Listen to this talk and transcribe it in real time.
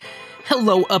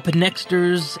Hello, Up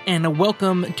Nexters, and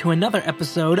welcome to another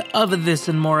episode of This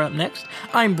and More Up Next.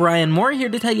 I'm Brian Moore, here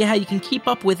to tell you how you can keep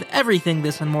up with everything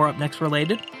This and More Up Next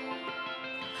related.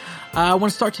 I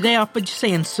want to start today off by just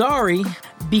saying sorry,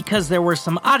 because there were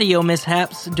some audio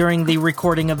mishaps during the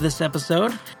recording of this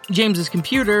episode. James's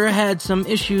computer had some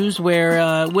issues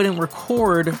where it wouldn't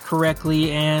record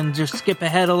correctly and just skip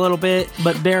ahead a little bit,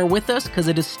 but bear with us because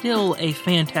it is still a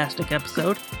fantastic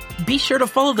episode. Be sure to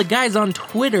follow the guys on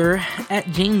Twitter at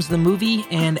James the Movie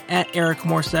and at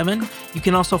EricMoore7. You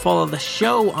can also follow the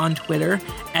show on Twitter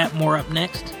at More Up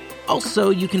Next.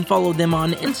 Also, you can follow them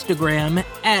on Instagram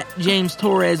at James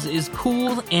Torres is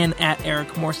cool and at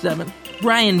EricMoore7.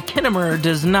 Brian Kinnemer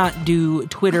does not do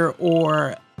Twitter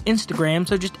or Instagram,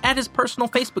 so just add his personal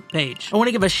Facebook page. I want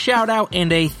to give a shout out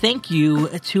and a thank you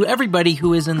to everybody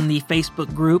who is in the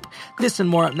Facebook group, This and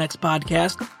More Up Next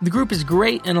podcast. The group is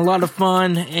great and a lot of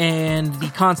fun, and the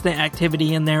constant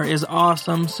activity in there is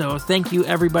awesome, so thank you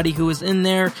everybody who is in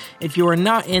there. If you are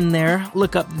not in there,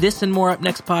 look up This and More Up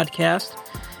Next podcast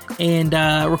and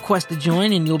request to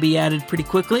join, and you'll be added pretty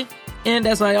quickly. And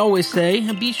as I always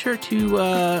say, be sure to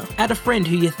add a friend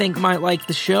who you think might like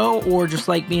the show or just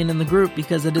like being in the group,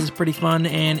 because it is a pretty fun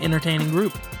and entertaining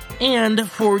group. And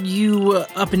for you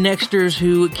Up Nexters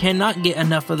who cannot get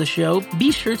enough of the show,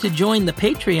 be sure to join the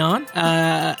Patreon.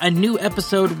 A new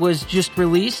episode was just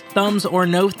released, Thumbs or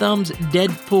No Thumbs,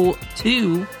 Deadpool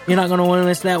 2. You're not going to want to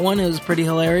miss that one. It was pretty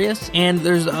hilarious. And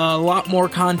there's a lot more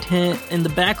content in the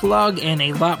backlog and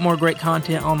a lot more great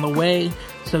content on the way.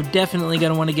 So definitely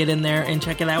going to want to get in there and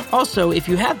check it out. Also, if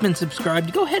you have been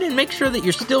subscribed, go ahead and make sure that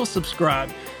you're still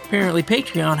subscribed. Apparently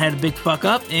Patreon had a big fuck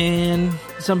up and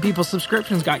some people's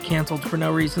subscriptions got canceled for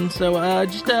no reason. So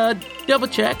just double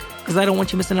check, because I don't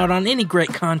want you missing out on any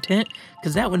great content,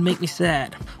 because that would make me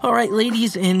sad. Alright,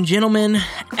 ladies and gentlemen,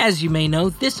 as you may know,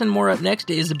 This and More Up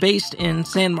Next is based in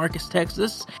San Marcos,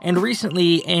 Texas. And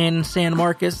recently in San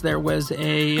Marcos, there was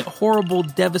a horrible,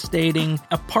 devastating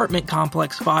apartment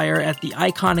complex fire at the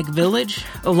iconic Village.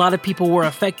 A lot of people were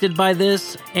affected by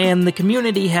this, and the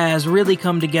community has really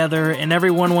come together, and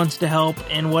everyone wants to help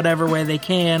in whatever way they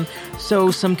can.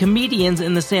 So some comedians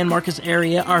in the San Marcos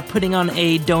area are putting on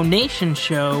a donation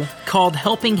show called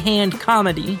Helping Hand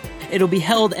Comedy. It'll be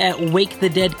held at Wake the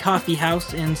Dead Coffee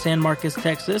House in San Marcos,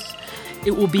 Texas.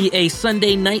 It will be a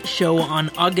Sunday night show on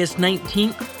August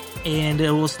 19th, and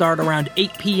it will start around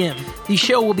 8 p.m. The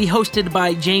show will be hosted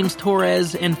by James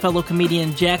Torres and fellow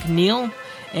comedian Jack Neal,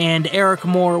 and Eric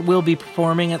Moore will be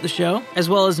performing at the show, as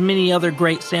well as many other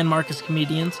great San Marcos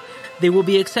comedians. They will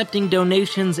be accepting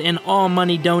donations, and all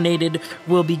money donated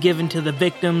will be given to the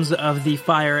victims of the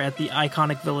fire at the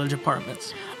iconic Village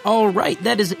apartments. Alright,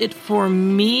 that is it for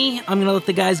me. I'm going to let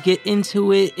the guys get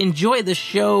into it. Enjoy the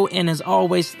show, and as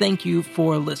always, thank you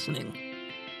for listening.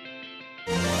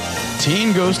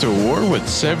 Teen goes to war with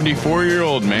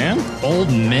 74-year-old man. Old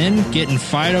men get in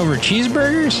fight over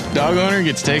cheeseburgers. Dog owner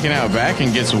gets taken out back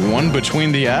and gets one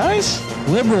between the eyes.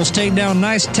 Liberals take down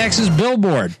nice Texas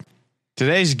billboard.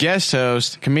 Today's guest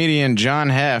host, comedian John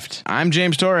Heft. I'm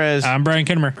James Torres. I'm Brian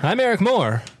Kinnemer. I'm Eric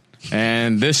Moore.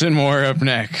 And This and More Up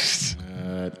Next.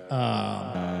 We'll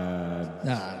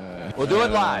do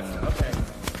it live. Okay.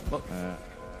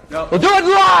 We'll do it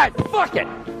live. Fuck it.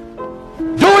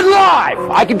 Do it live.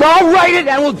 I'll write it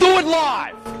and we'll do it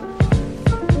live.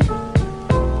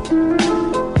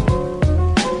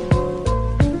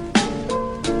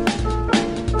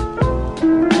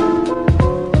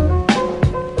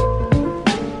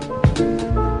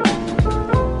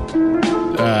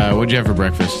 What'd you have for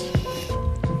breakfast?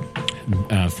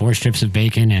 4 strips of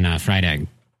bacon and a fried egg.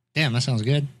 Damn, that sounds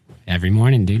good. Every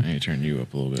morning, dude. I need to turn you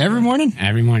up a little bit. Every morning?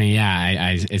 Every morning, yeah.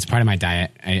 I it's part of my diet.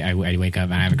 I wake up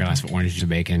and I have a glass of orange juice of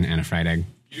bacon and a fried egg.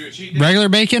 You do a cheat day? Regular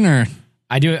bacon or?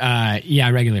 I do,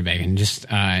 regular bacon. Just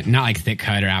not like thick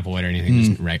cut or Applewood or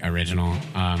anything. Just original.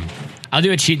 I'll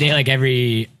do a cheat day like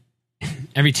every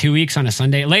 2 weeks on a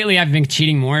Sunday. Lately, I've been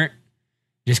cheating more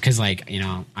just because, like, you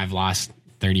know, I've lost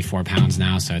 34 pounds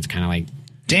now, so it's kind of like...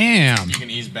 Damn. You can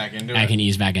ease back into it? I can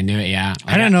ease back into it, yeah.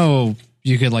 I don't know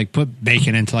you could, like, put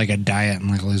bacon into, like, a diet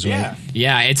and, like, lose weight.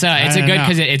 Yeah, it's a good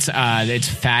because it's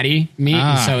fatty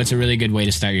meat, so it's a really good way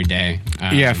to start your day.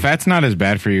 Yeah, fat's not as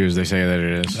bad for you as they say that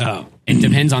it is. Oh, it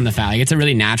depends on the fat. Like, it's a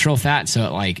really natural fat,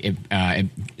 so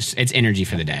it's energy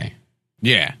for the day.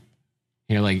 Yeah.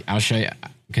 Here, like, I'll show you,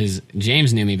 because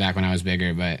James knew me back when I was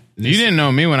bigger, but You didn't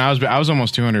know me when I was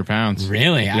almost 200 pounds.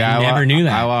 Really? Yeah, I never knew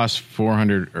that. I lost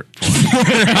 400.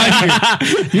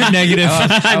 You're negative.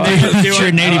 You're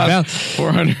 80 pounds.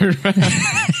 400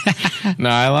 pounds. No,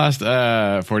 I lost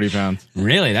 40 pounds.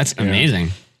 Really? That's amazing.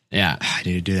 Yeah. I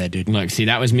need to do that, dude. Look, see,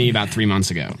 that was me about 3 months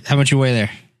ago. How much you weigh there?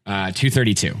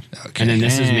 232. Okay. And then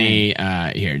this is me,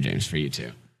 here, James, for you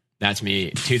too. That's me,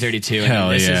 232. And Hell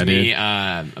then this yeah, is me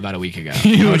dude. about a week ago.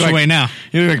 You How look much you weigh now?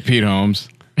 You look like Pete Holmes.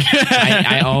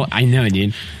 I know,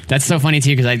 dude. That's so funny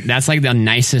too, because that's like the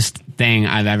nicest thing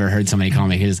I've ever heard somebody call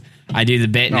me, because I do the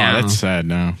bit now. Oh, that's sad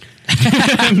now.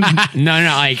 No,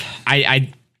 like I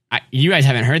you guys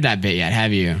haven't heard that bit yet,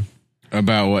 have you?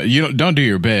 About what? You don't do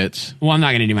your bits. Well, I'm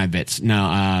not gonna do my bits.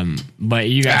 No, but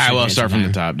you guys. should Well, bit start from the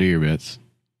sometime. top. Do your bits.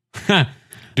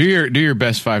 do your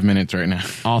best 5 minutes right now.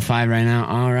 All 5 right now.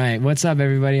 All right. What's up,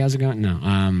 everybody? How's it going?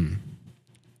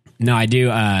 No, I do.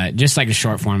 Just like a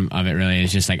short form of it. Really,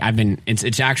 it's just like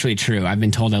It's actually true. I've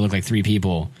been told I look like 3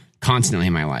 people constantly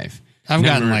in my life. I've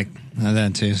gotten like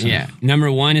that too. So. Yeah. Number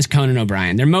 1 is Conan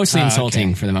O'Brien. They're mostly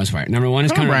insulting okay. for the most part. Number 1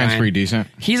 is Conan Brian's O'Brien. pretty decent.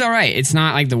 He's all right. It's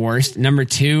not like the worst. Number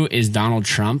 2 is Donald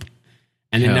Trump.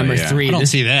 And then Hell number yeah. 3, I don't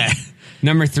see that.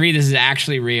 Number 3, this is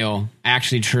actually real,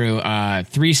 actually true.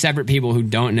 3 separate people who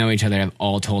don't know each other have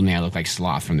all told me I look like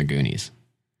Sloth from the Goonies,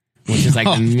 which is like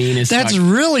the meanest. That's fuck-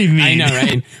 really mean. I know,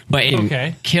 right? But it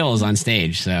Okay. kills on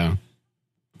stage. So,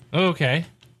 Okay.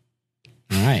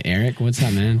 all right, Eric, what's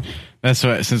up, man? That's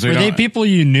what. Since we Were don't, they people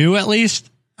you knew at least?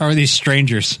 Or are these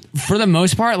strangers? For the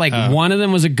most part, like one of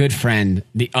them was a good friend.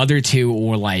 The other 2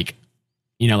 were like,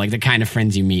 like the kind of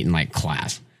friends you meet in like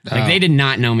class. Like they did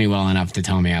not know me well enough to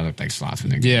tell me I looked like Sloth from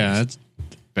the Goonies. Yeah.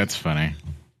 that's funny.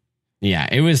 Yeah,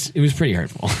 it was pretty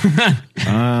hurtful.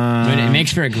 But it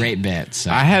makes for a great bit. So.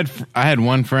 I had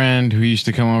one friend who used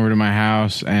to come over to my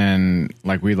house and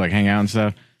like we'd like hang out and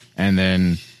stuff, and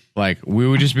then like we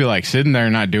would just be like sitting there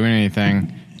not doing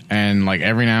anything, and like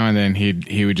every now and then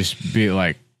he would just be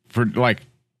like, for like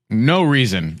no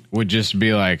reason, would just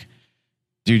be like,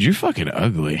 dude, you're fucking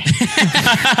ugly.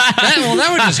 That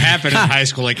would just happen in high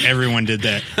school. Like everyone did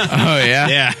that. Oh yeah,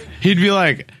 Yeah. He'd be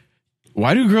like,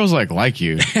 why do girls like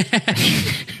you?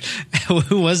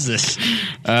 Who was this?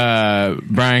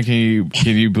 Brian, can you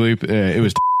bleep? It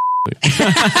was.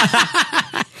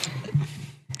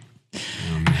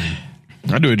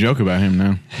 I do a joke about him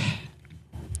now.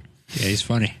 Yeah, he's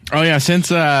funny. Oh yeah,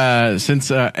 since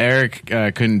Eric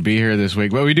couldn't be here this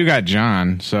week, but we do got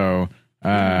John. So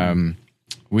I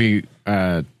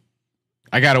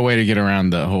got a way to get around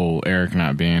the whole Eric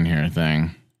not being here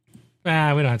thing, We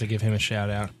don't have to give him a shout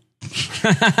out.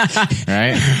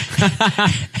 right?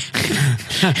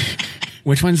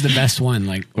 Which one's the best one?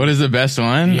 Like, What is the best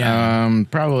one? Yeah.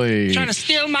 Probably. Trying to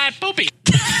steal my poopy.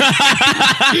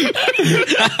 I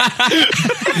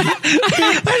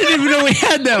didn't even know we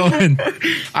had that one.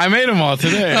 I made them all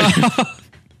today.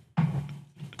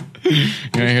 You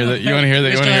want to hear that? You want to hear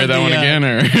that? You want to hear that one again,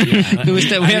 or? Do we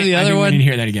still have the other I one? didn't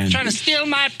hear that again. Trying to steal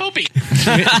my poopy.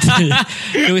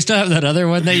 Do we still have that other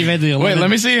one that you made the 11? Wait, let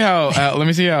me see how. Let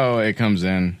me see how it comes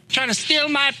in. Trying to steal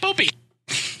my poopy.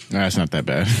 No, it's not that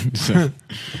bad. So,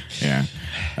 yeah.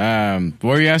 What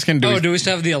were you asking? Do we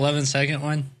still have the 11-second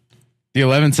one? The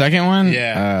 11-second one?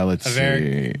 Yeah. Let's Of see.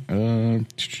 Eric.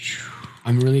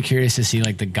 I'm really curious to see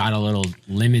like the got a little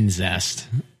lemon zest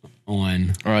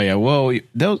one. Oh yeah. Well,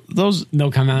 those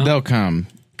They'll come out. they'll come.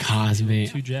 Cosby.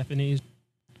 Too Japanese.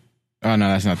 Oh no,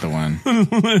 that's not the one.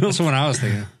 That's the one I was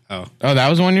thinking. Oh. Oh, that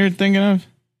was the one you're thinking of?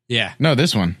 Yeah. No,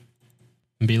 this one.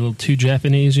 Be a little too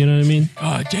Japanese, you know what I mean?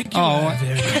 Thank you. Oh,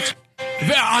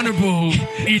 Very honorable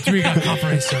E3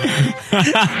 conference.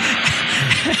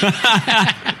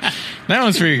 That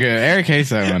one's pretty good. Eric hates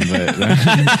that one, but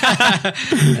I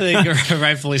think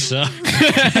rightfully so.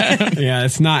 Yeah,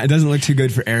 it's not. It doesn't look too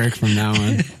good for Eric from now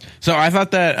on. so I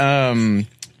thought that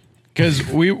because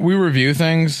we review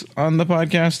things on the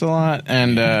podcast a lot,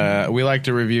 and we like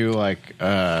to review like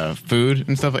food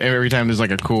and stuff. Every time there's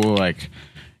like a cool like.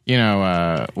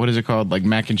 What is it called? Like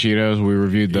mac and Cheetos. We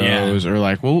reviewed those, or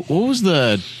like what was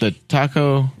the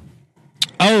taco?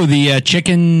 Oh, the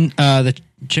chicken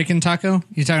taco?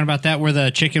 You talking about that where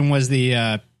the chicken was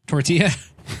the tortilla?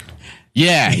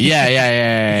 Yeah. I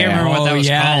can't remember what that was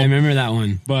I called. remember that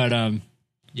one. But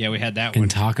yeah, we had that Fucking one.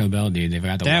 Taco Bell, dude. They've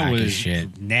got the That wackest was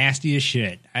shit. nasty as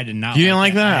shit. I did not. You didn't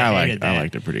like that? I hated that. I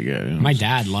liked it pretty good. My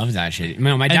dad loved that shit.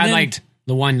 No, my dad then- liked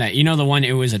the one that the one.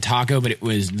 It was a taco, but it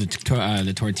was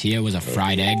the tortilla was a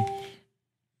fried egg.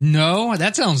 No,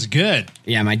 that sounds good.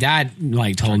 Yeah, my dad told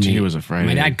me Tortilla was a fried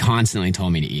My egg. dad constantly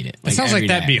told me to eat it. It sounds like every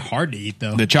that'd day. be hard to eat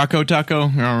though. The Choco Taco.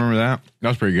 You don't remember that? That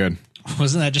was pretty good.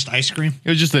 Wasn't that just ice cream? It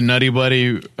was just a Nutty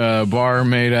Buddy bar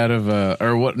made out of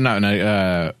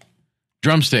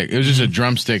drumstick. It was just a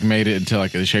drumstick made it into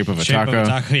like the shape of a taco.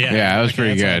 Yeah, that was Okay,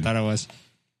 pretty that's what good. I thought it was.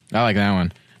 I like that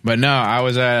one. But no, I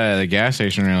was at the gas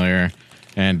station earlier,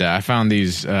 and I found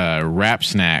these wrap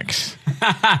snacks,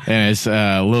 and it's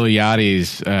Lil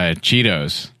Yachty's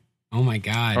Cheetos, Oh my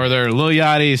god. or they're Lil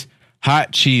Yachty's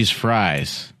hot cheese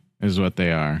fries, is what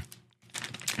they are.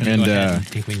 And I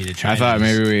think we need to try. I thought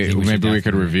those. maybe I think we should could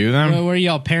definitely- review them. What are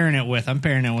y'all pairing it with? I'm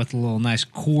pairing it with a little nice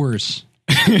Coors.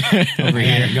 over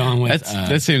here. Going with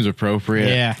That seems appropriate.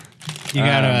 Yeah. You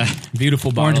got a beautiful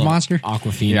Orange bottle of Monster?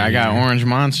 Aquafina. Yeah, I got here. Orange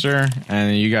Monster,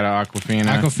 and you got an Aquafina.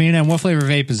 Aquafina. And what flavor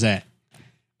vape is that?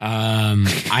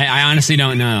 I honestly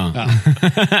don't know,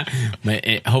 but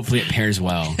hopefully it pairs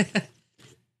well. I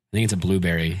think it's a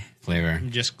blueberry flavor.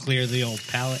 Just clear the old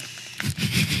palate.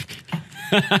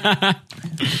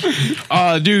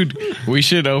 Oh, dude, we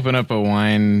should open up a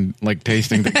wine like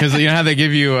tasting because you know how they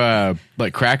give you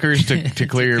like crackers to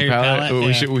clear your Clear palate.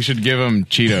 palate, We should give them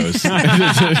Cheetos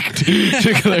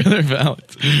to clear their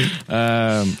palates.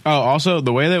 Also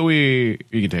the way that you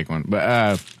can take one,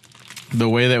 but the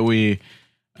way that we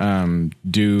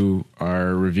do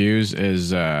our reviews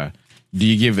is do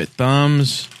you give it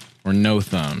thumbs or no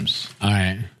thumbs? All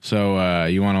right. So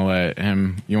you want to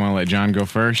let John go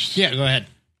first? Yeah, go ahead.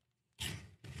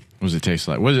 What does it taste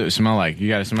like? What does it smell like? You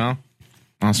got to smell?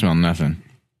 I don't smell nothing.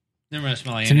 Never gonna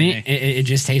smell like To me, anything. it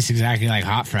just tastes exactly like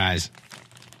hot fries.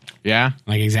 Yeah?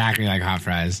 Like exactly like hot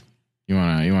fries. You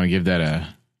wanna give that a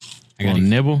I got little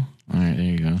nibble? All right, there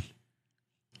you go. I'm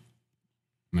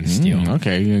gonna steal.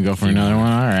 Okay, you're gonna go for another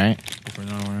one. All right.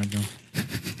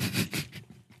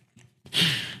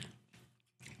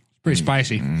 Pretty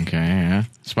spicy. Okay, yeah.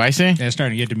 Spicy? Yeah, it's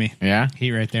starting to get to me. Yeah?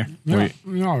 Heat right there. Wait,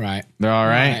 You're all right. they're all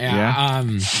right? Yeah.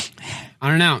 I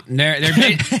don't know.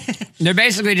 They're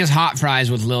basically just hot fries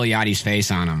with Lil Yachty's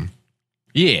face on them.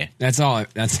 Yeah. That's all.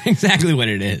 That's exactly what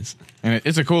it is. And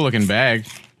it's a cool looking bag.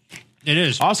 It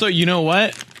is. Also, you know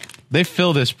what? They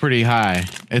fill this pretty high.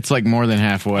 It's like more than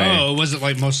halfway. Oh, was it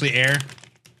like mostly air?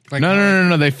 Like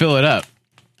No. They fill it up.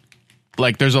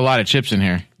 Like there's a lot of chips in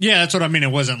here. Yeah, that's what I mean.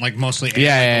 It wasn't like mostly air.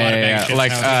 Yeah, like a lot of bag yeah. chips,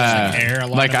 Like, how it was, air. A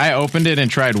lot like of I opened it and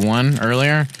tried one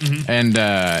earlier, and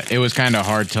it was kind of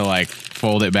hard to like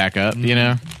fold it back up, you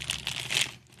know.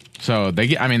 So they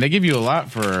give you a lot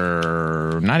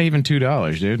for not even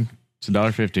 $2, dude. It's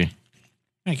 $1.50. How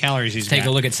many calories he's Take got?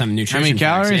 a look at some How nutrition. many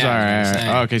calories? facts. Yeah, All I was right. gonna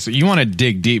say. Oh, okay, so you want to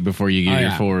dig deep before you give Oh, your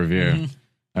yeah. full review.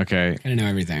 Okay. Gotta know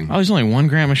everything. Oh, there's only 1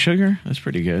 gram of sugar. That's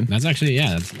pretty good. That's actually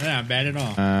that's Yeah, not bad at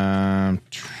all.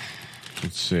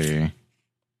 Let's see.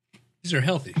 These are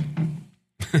healthy.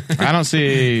 I don't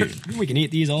see. we can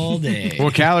eat these all day.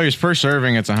 Well, calories per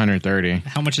serving, it's 130.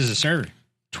 How much is a serve?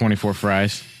 24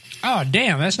 fries. Oh,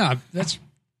 damn. That's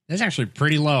actually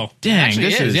pretty low. Dang, Actually,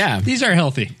 this it is yeah. These are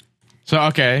healthy. So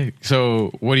okay, so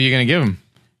what are you gonna give them?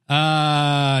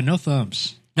 No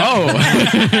thumbs. Oh,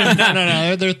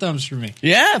 No. They're thumbs for me.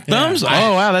 yeah, thumbs. Oh,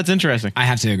 wow, that's interesting. I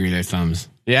have to agree. They're thumbs.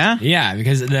 Yeah, Yeah,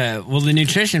 because the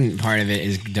nutrition part of it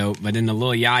is dope, but then the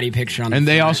Lil Yachty picture on the and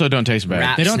they front, also don't taste bad.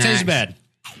 Wrap They don't taste snacks. bad.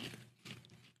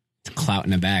 It's clout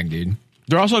in a bag, dude.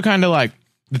 They're also kind of like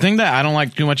the thing that I don't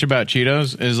like too much about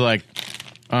Cheetos is like,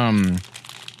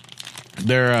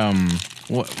 they're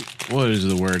what is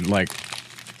the word like?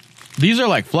 These are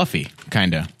like fluffy,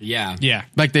 kind of. Yeah. Yeah.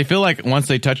 Like they feel like once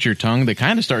they touch your tongue, they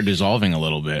kind of start dissolving a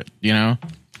little bit, you know.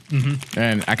 Mm-hmm.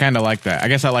 And I kind of like that. I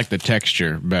guess I like the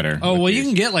texture better. Oh, with well, these. you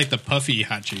can get like the puffy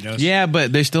hot Cheetos. Yeah,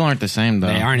 but they still aren't the same though.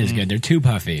 They aren't as good. They're too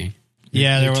puffy.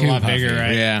 Yeah, they're a too lot puffy. bigger,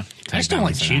 right? Yeah, I just don't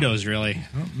like balance it out. Cheetos, really.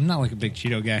 I'm not like a big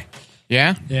Cheeto guy.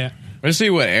 yeah. Yeah. Let's see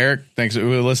what Eric thinks.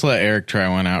 Let's let Eric try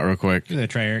one out real quick. Give that a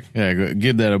try, Eric. Yeah,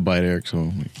 give that a bite, Eric.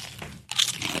 So.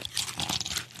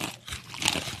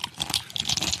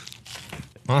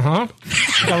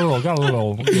 Got a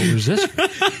little resistance.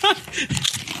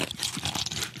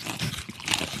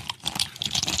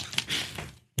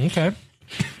 Okay.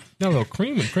 Got a little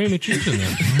creamy cheese in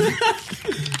there.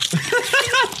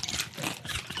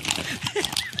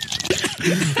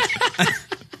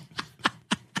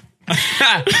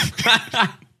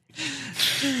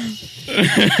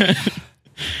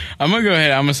 I'm gonna go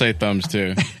ahead. I'm gonna say thumbs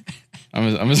too.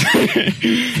 I'm gonna say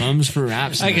Thumbs for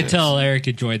wraps. I could tell Eric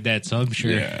enjoyed that, so I'm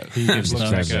sure Yeah. he gives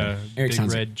Looks thumbs. like a Eric big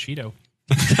sounds- red Cheeto.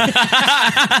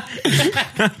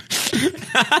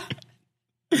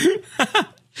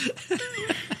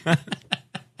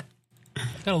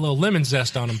 Got a little lemon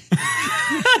zest on them.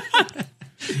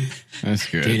 that's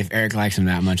good. Dude, if Eric likes him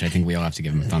that much, I think we all have to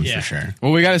give him thumbs Yeah. for sure.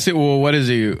 Well, we got to see. Well, what is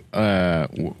he?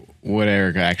 What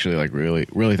Eric actually like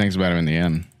really thinks about him in the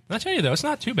end. I'll tell you though, it's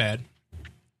not too bad.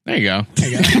 There you go.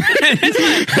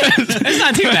 It's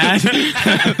not too bad.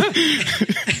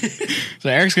 So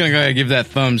Eric's gonna go ahead and give that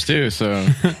thumbs too. So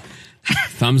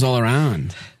Thumbs all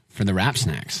around for the wrap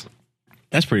snacks.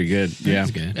 That's pretty good. Yeah.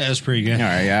 That's good. That was pretty good. All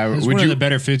right. Yeah. It's Would one you? of the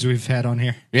better foods we've had on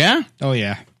here. Yeah. Oh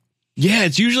yeah, Yeah.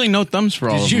 It's usually no thumbs for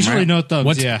all it's of them. usually right? no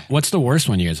thumbs. Yeah, What's the worst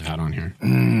one you guys have had on here?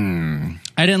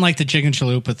 I didn't like the chicken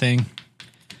chalupa thing.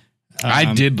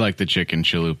 I did like the chicken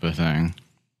chalupa thing.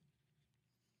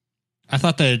 I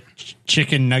thought the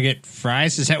chicken nugget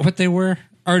fries. Is that what they were?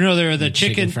 Or no, they were the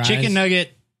chicken chicken fries?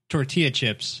 nugget tortilla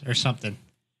chips or something.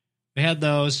 We had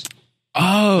those.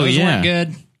 Oh Those yeah. weren't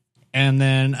good. And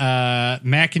then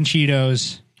mac and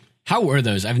Cheetos. How were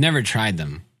those? I've never tried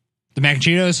them. The mac and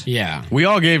Cheetos. Yeah. We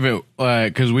all gave it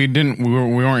because we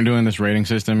weren't doing this rating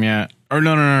system yet. Or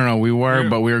no. We were,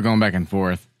 but we were going back and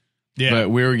forth. Yeah, But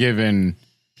we were giving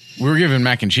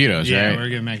mac and Cheetos, yeah, right? we were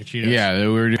getting mac and Cheetos. Yeah, we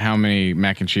were. How many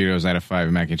mac and Cheetos out of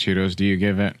 5 mac and Cheetos do you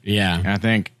give it? Yeah. And I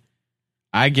think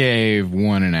I gave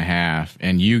 1.5,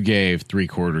 and you gave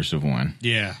 3/4 of one.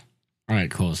 yeah. All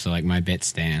right, cool. So like my bit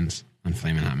stands on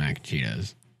Flamin' Hot Mac and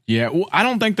Cheetos. Yeah, well, I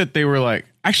don't think that they were like.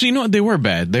 Actually, you know what? They were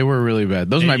bad. They were really bad.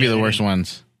 Those might be yeah, the they worst did.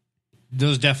 ones.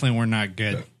 Those definitely were not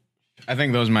good. I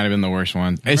think those might have been the worst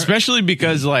ones, especially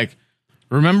because like.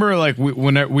 Remember, like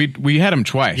we had them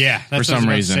twice, Yeah, that's for what I was some about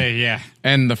to reason. say, yeah.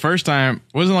 And the first time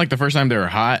wasn't like the first time they were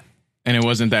hot, and it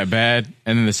wasn't that bad.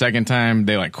 And then the second time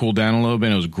they like cooled down a little bit,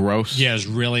 and it was gross. Yeah, it was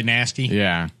really nasty.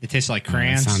 yeah, It tasted like That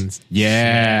crayons. sounds-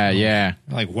 yeah.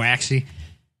 Like waxy.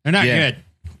 They're not Yeah. good.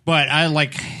 But I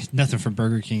like nothing from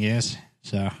Burger King is.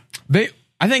 So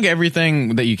I think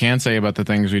everything that you can say about the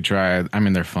things we tried. I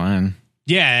mean, they're fun.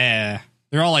 yeah.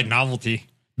 They're all like novelty.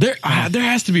 There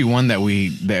has to be one that we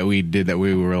did that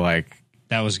we were like,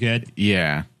 That was good.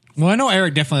 yeah, Well, I know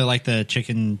Eric definitely liked the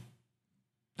chicken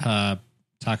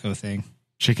taco thing.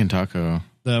 chicken taco.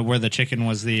 Where the chicken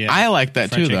was the I like that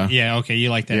fried too, chicken. though. Yeah, okay, you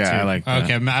like that Yeah, too. I like that.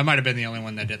 Okay, I might have been the only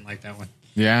one that didn't like that one.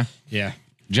 Yeah, Yeah.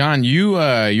 John,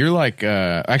 you're like.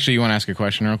 Actually, you want to ask a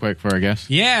question real quick for our guest?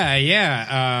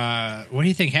 Yeah. What do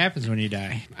you think happens when you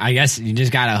die? I guess you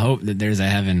just gotta hope that there's a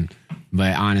heaven.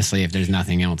 But honestly, if there's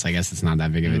nothing else, I guess it's not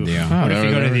that big of a deal. Oh, What if you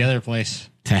go to there- the other place?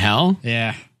 To hell?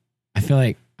 Yeah. I feel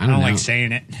like I I don't don't know. like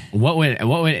saying it. What would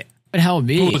hell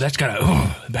be? Ooh, that's got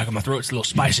the back of my throat's a little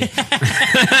spicy.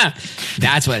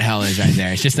 That's what hell is right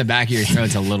there. It's just the back of your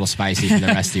throat's a little spicy for the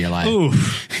rest of your life, Ooh,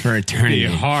 for eternity.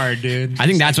 hard, dude. I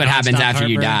think that's what happens Nonstop after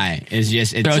you heartburn. die. Is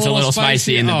just it's a little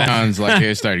spicy in the Oh. back. Sounds like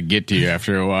it started to get to you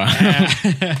after a while.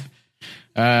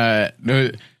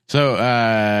 So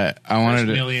I wanted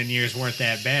to. million years weren't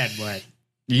that bad, but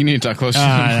You need to talk closer. all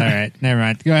right, never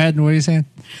mind. Go ahead. What are you saying?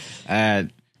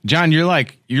 John, you're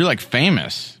like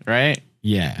famous, right?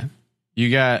 Yeah. You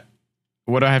got.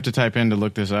 What do I have to type in to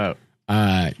look this up?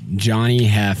 Johnny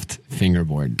Heft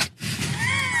fingerboard.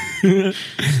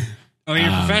 Oh, you're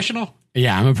professional?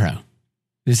 Yeah, I'm a pro.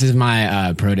 This is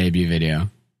my pro debut video.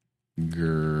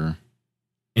 Grr.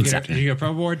 It's You got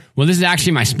pro board? well, this is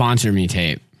actually my sponsor me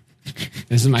tape.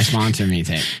 This is my sponsor me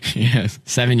tape. Yes,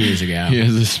 7 years ago. he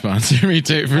has a sponsor me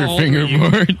tape for How old were you?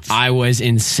 fingerboards. I was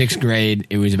in 6th grade.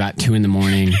 It was about 2 a.m.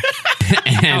 and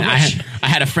I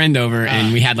had a friend over,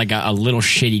 and we had like a little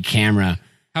shitty camera,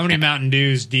 How many Mountain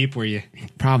Dews deep were you?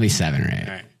 probably 7 or 8.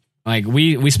 All right. Like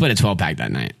we split a 12-pack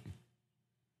that night.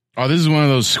 Oh, this is one of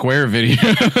those square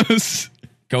videos.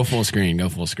 Go full screen. Go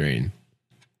full screen.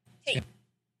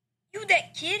 You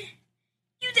that kid?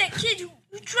 You that kid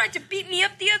who tried to beat me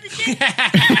up the other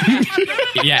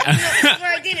day? Yeah, I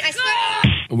swear I didn't. I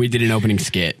swear. we did an opening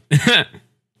skit.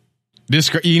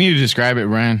 You need to describe it,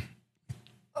 Brian.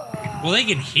 Well, they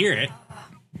can hear it.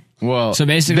 Well, So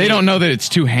basically- they don't know that it's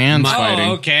two hands fighting.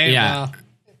 Oh, okay. Yeah. Well,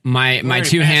 My already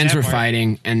two past hands that were part.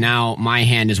 fighting, and now my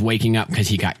hand is waking up because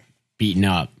he got beaten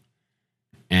up,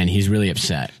 and he's really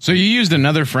upset. So you used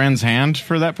another friend's hand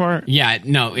for that part? Yeah,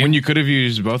 no, When you could have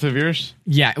used both of yours?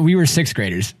 yeah, we were 6th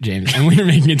graders, James, and we were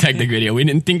making a tech deck video. We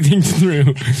didn't think things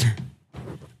through.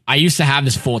 I used to have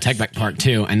this full tech deck part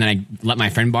too, and then I let my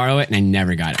friend borrow it, and I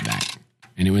never got it back.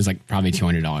 And it was like probably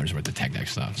 $200 worth of tech deck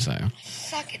stuff. So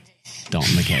Suck at this.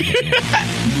 don't look at it.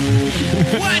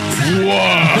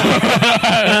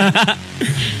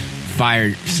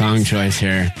 Fire song choice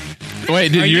here.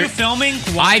 Wait, are did you you? filming?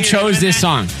 while I you're chose doing this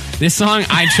that? song. This song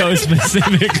I chose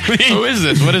specifically. Who is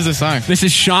this? What is this song? This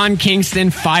is Sean Kingston,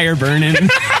 Fire Burnin'.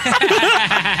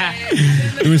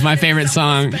 It was my favorite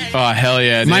song. Oh, hell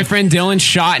yeah. Dude. My friend Dylan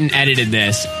shot and edited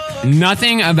this.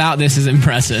 Nothing about this is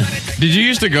impressive. Did you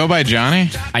used to go by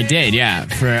Johnny? I did, yeah,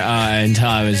 for until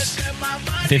I was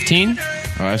 15. Oh,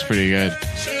 that's pretty good.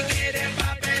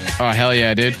 Oh, hell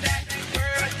yeah, dude.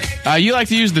 You like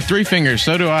to use the 3 fingers,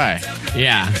 so do I.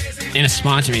 Yeah, in a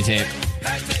sponsor me tape.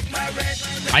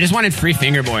 I just wanted free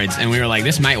fingerboards, and we were like,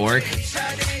 this might work.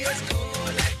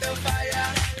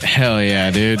 Hell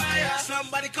yeah, dude.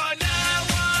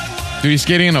 Dude, he's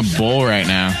skating in a bowl right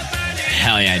now.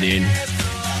 Hell yeah, dude.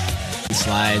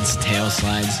 Slides, tail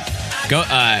slides. Go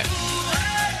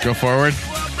forward.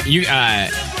 You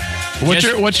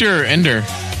What's your ender?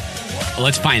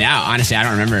 let's find out. Honestly, I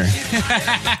don't remember.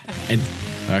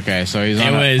 Okay, so he's It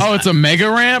on. was- It's a mega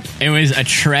ramp. It was a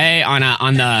tray on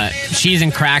the cheese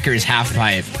and crackers half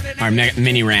pipe or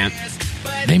mini ramp.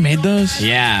 They made those.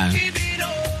 Yeah.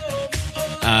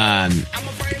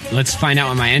 Let's find out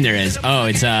what my ender is. Oh,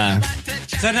 it's Is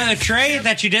that another tray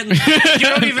that you didn't? You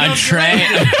don't even know a tray.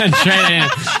 A tray. All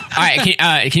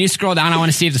right, can you scroll down? I want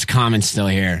to see if this comment's still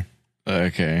here.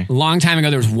 Okay. A long time ago,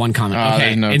 there was one comment. Oh, Okay,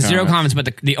 there's no it's zero comments.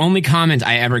 comments, but the only comment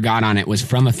I ever got on it was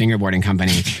from a fingerboarding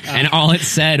company, and all it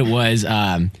said was,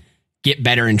 "Get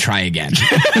better and try again."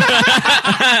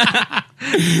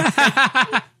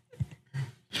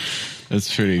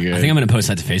 That's pretty good. I think I'm going to post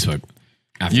that to Facebook.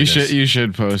 After You this.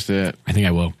 should post it. I think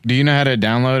I will. Do you know how to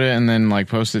download it and then like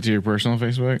post it to your personal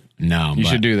Facebook? No, You but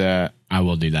should do that. I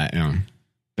will do that. Yeah.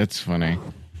 That's funny.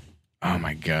 Oh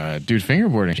my god, dude,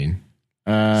 fingerboarding.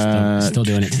 Still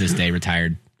doing it to this day.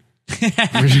 Retired. Yeah,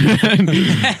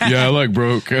 I like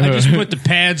broke. I just put the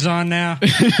pads on now.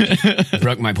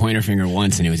 Broke my pointer finger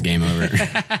once, and it was game over.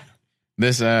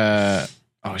 This oh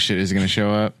shit, is it gonna show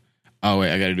up? Oh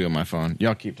wait, I gotta do it on my phone.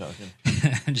 Y'all keep talking.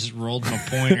 I just rolled my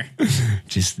pointer.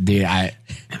 Just dude, I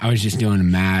was just doing a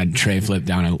mad tray flip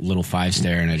down a little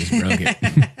 5-stair, and I just broke it.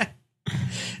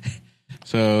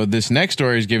 So this next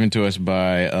story is given to us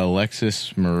by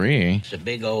Alexis Marie. It's a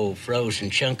big old frozen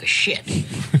chunk of shit.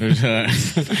 There's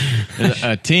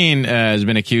a teen has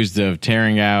been accused of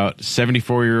tearing out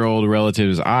 74-year-old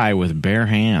relative's eye with bare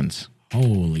hands.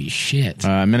 Holy shit!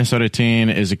 A Minnesota teen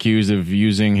is accused of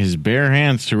using his bare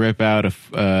hands to rip out a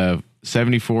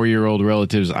 74-year-old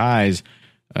relative's eyes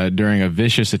during a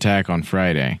vicious attack on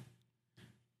Friday.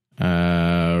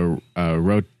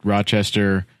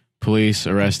 Rochester police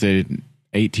arrested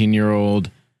 18-year-old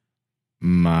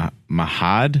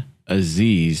Mahad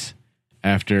Aziz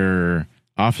after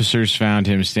officers found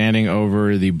him standing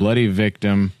over the bloody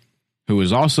victim, who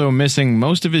was also missing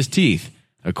most of his teeth,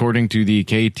 according to the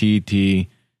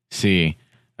KTTC.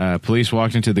 Police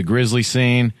walked into the grisly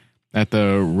scene at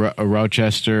the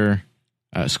Rochester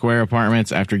Square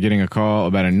Apartments after getting a call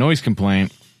about a noise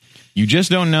complaint. You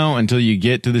just don't know until you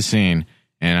get to the scene.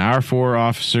 And four of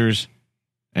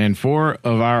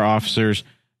our officers,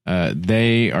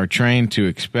 they are trained to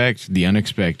expect the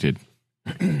unexpected.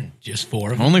 Just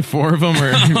 4 of them. Only 4 of them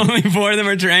are. Only 4 of them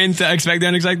are trained to expect the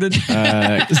unexpected. So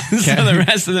the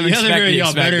rest of them The other expect the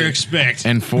y'all better expected. expect.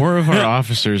 And 4 of our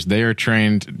officers, they are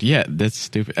trained. Yeah, that's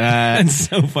stupid. That's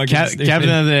so fucking stupid. Captain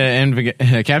of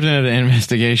the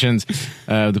investigations,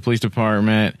 the police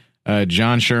department,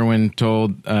 John Sherwin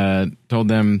told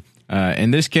them,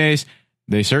 in this case,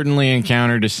 they certainly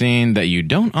encountered a scene that you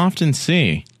don't often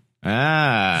see.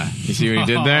 You see what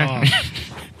he did there?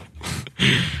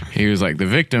 He was like, the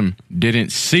victim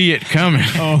didn't see it coming.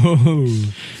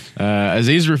 Oh.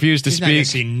 Aziz refused to He's not gonna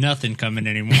speak. see nothing coming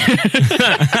anymore.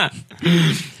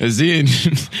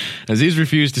 Aziz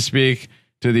refused to speak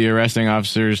to the arresting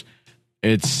officers.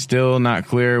 It's still not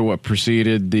clear what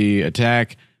preceded the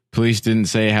attack. Police didn't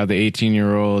say how the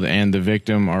 18-year-old and the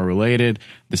victim are related.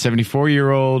 The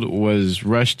 74-year-old was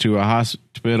rushed to an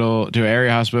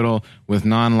area hospital with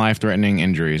non-life-threatening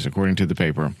injuries, according to the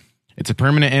paper. It's a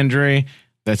permanent injury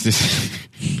that's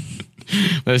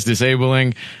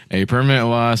disabling, a permanent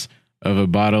loss of a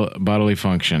bodily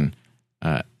function.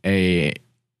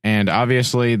 And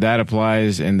obviously that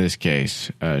applies in this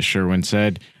case. Sherwin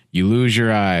said, "You lose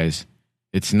your eyes.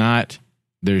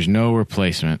 There's no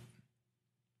replacement."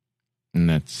 And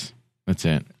that's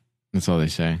it. That's all they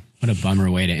say. What a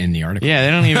bummer way to end the article. Yeah,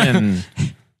 they don't even.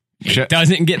 It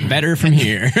doesn't get better from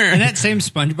here. And that same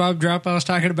SpongeBob drop I was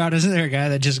talking about, isn't there a guy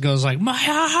that just goes like, "My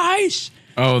eyes"?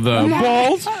 Oh, the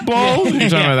balls. You're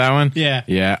talking about that one? Yeah.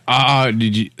 Yeah. Oh,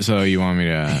 did you? So you want me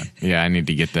to? Yeah, I need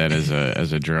to get that as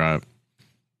a drop.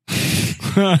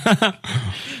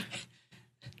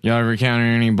 Y'all ever encounter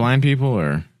any blind people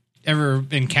or? Ever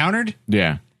encountered?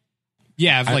 Yeah.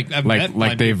 Yeah, I've met like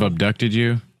blind they've people. abducted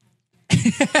you.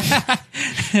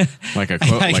 Like a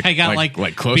I got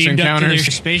like close beamed up to their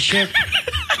encounters. spaceship.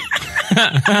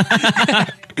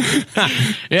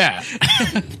 Yeah.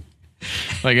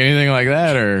 Like anything like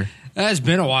that, or It's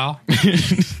been a while.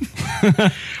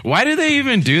 why do they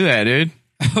even do that, dude?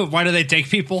 Why do they take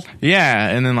people? Yeah,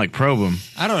 and then like probe them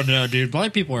I don't know, dude.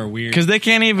 Blind people are weird. because they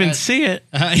can't even see it.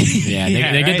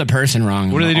 Yeah, they get the person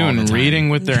wrong. What are they all doing? the time. Reading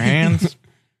with their hands,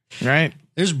 right?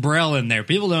 There's Braille in there.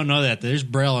 People don't know that. There's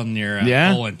Braille in your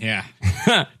Yeah? colon. Yeah.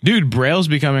 Dude, Braille's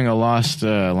becoming a lost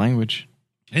language.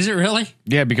 Is it really?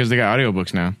 Yeah, because they got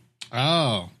audiobooks now.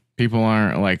 Oh. People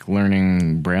aren't like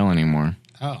learning Braille anymore.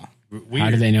 Oh. How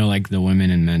do they know like the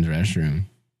women in men's restroom?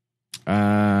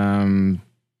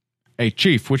 Hey,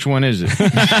 Chief, which one is it?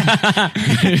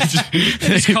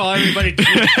 Just call everybody Chief.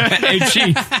 Hey,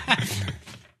 Chief.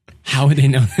 How would they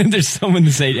know there's someone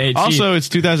to say, hey, Chief? Also, it's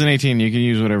 2018. You can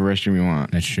use whatever restroom you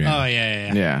want. That's true. Oh,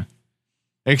 yeah. Yeah.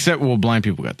 Except, well, blind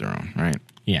people got their own, right?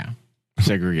 Yeah.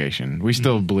 Segregation. We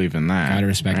still believe in that. Gotta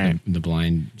respect right? the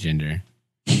blind gender.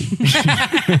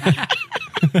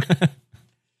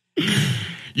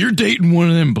 You're dating one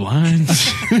of them blinds.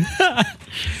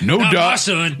 No Not my doubt.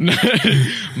 son.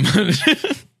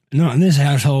 Not in this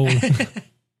household.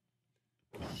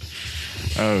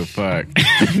 Oh, fuck.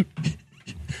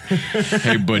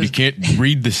 Hey, buddy, can't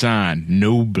read the sign.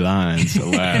 No blinds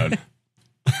allowed.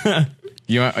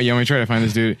 You want me to try to find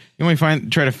this dude? You want me to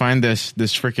try to find this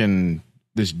freaking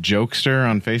this jokester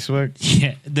on Facebook?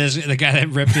 Yeah, the guy that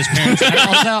ripped his parents'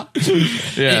 eyeballs out.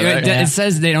 Yeah, It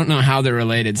says they don't know how they're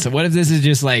related. So what if this is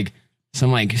just like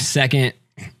some like second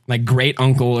like great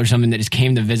uncle or something that just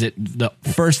came to visit the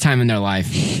first time in their life,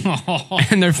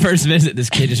 and their first visit, this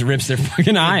kid just rips their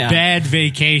fucking eye out. Bad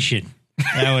vacation.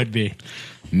 That would be.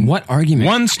 What argument?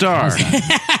 1 star.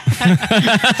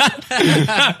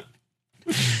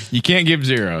 You can't give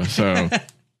 0, so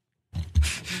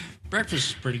Breakfast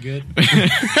is pretty good.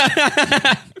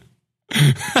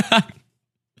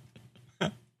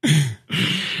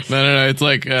 no. It's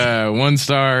like 1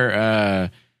 star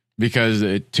because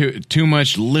too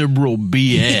much liberal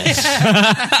BS.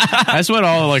 That's what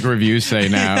all like reviews say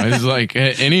now. It's like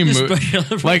any movie,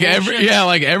 like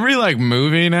every like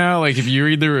movie now. Like if you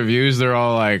read the reviews, they're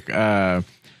all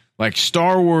like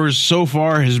Star Wars so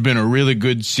far has been a really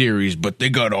good series, but they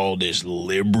got all this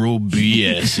liberal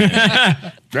BS in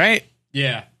it. Right?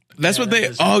 Yeah. That's what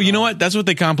they. Oh, you know what? That's what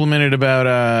they complimented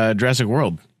about Jurassic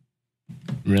World.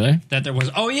 Really? That there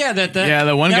was. Oh yeah,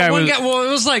 the one guy was. Well,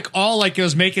 it was like all like it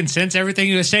was making sense, everything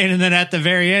he was saying, and then at the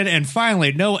very end, and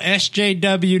finally, no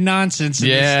SJW nonsense.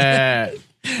 Yeah.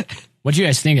 What do you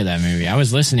guys think of that movie? I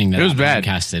was listening to It was that bad.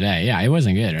 podcast today. Yeah, it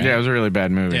wasn't good, right? Yeah, it was a really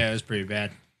bad movie. Yeah, it was pretty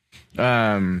bad.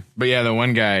 But yeah, the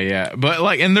one guy, yeah, but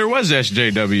like, and there was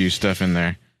SJW stuff in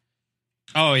there,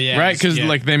 Oh yeah, right? Because yeah.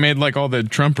 like they made like all the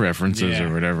Trump references Yeah.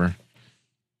 or whatever.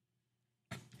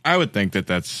 I would think that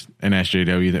that's an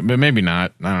SJW, but maybe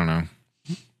not. I don't know.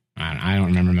 I don't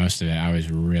remember most of it. I was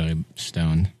really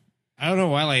stoned. I don't know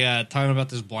why, like, talking about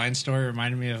this blind story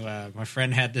reminded me of my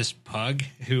friend had this pug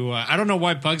who, I don't know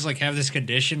why pugs, like, have this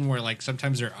condition where, like,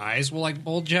 sometimes their eyes will, like,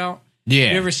 bulge out.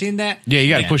 Yeah, You ever seen that? yeah, you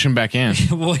got to push him back in.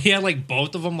 Well, he had, like,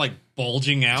 both of them, like,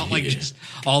 bulging out, like, just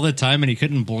all the time, and he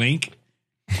couldn't blink.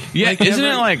 Yeah, Like, isn't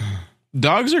never- it like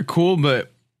dogs are cool,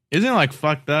 but isn't it like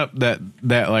fucked up that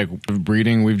like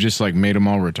breeding we've just like made them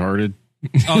all retarded?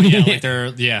 Oh, yeah, like, they're,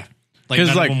 yeah. Like, 'Cause,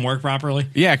 none like- of them work properly.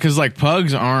 Yeah, because like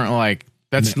pugs aren't like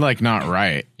that's like not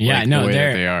right. Yeah, like, no, the way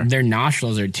that they are. their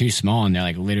nostrils are too small and they're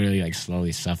like literally like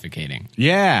slowly suffocating.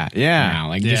 Yeah, Now,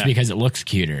 like just Yeah. because it looks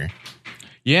cuter.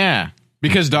 yeah.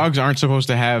 Because dogs aren't supposed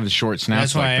to have short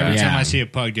snouts That's why like every that. time Yeah. I see a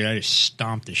pug, dude, I just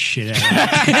stomp the shit out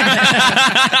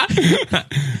of it.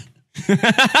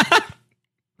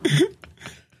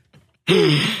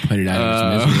 Put it out of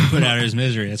its misery. Put out his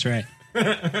misery. That's right.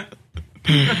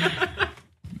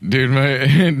 Dude,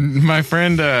 my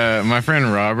friend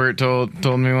Robert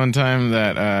told me one time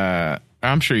that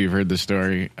I'm sure you've heard this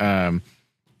story,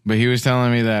 but he was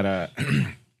telling me that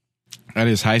at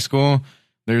his high school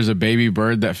there's a baby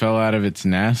bird that fell out of its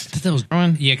nest.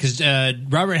 Yeah, because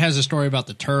Robert has a story about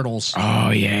the turtles. Oh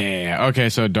yeah. Okay,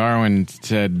 so Darwin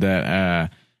said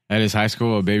that at his high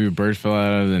school a baby bird fell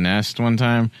out of the nest one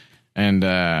time,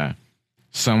 and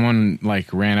someone like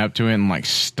ran up to it and like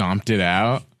stomped it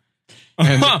out,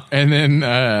 and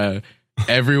then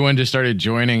everyone just started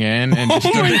joining in and just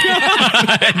started,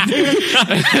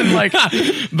 and like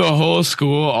the whole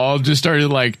school all just started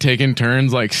like taking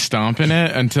turns like stomping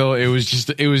it until it was just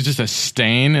a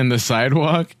stain in the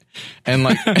sidewalk, and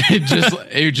like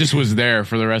it just was there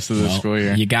for the rest of the school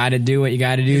year. You got to do what you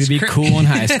got to do to be cool in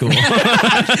high school.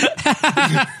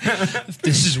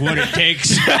 This is what it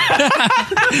takes.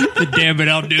 Damn it,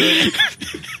 I'll do it.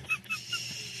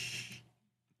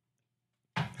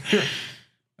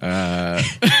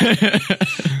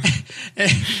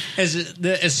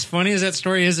 As funny as that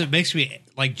story is, it makes me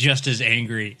like just as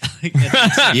angry. Like,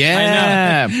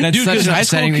 Yeah, That's dude, such because an high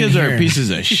school upsetting kids thing to are hear.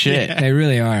 pieces of shit. They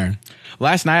really are.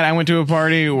 last night I went to a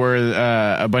party where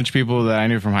a bunch of people that I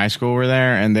knew from high school were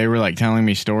there, and they were like telling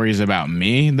me stories about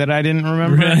me that I didn't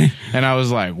remember. Really? And I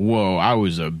was like, whoa, I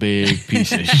was a big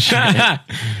piece of shit.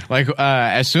 Like,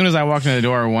 as soon as I walked in the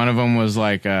door, one of them was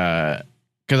like, because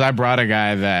I brought a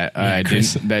guy that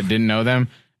didn't know them,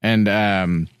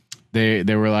 and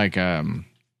they were like,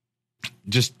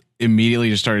 just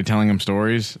immediately just started telling him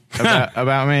stories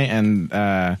about me, and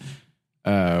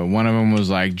one of them was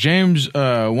like, James,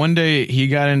 one day he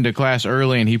got into class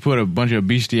early and he put a bunch of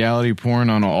bestiality porn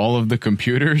on all of the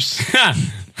computers.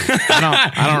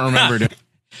 I don't remember.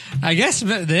 I guess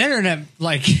the internet,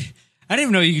 like, I didn't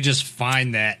even know you could just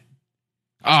find that.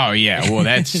 Oh yeah, well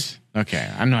that's okay.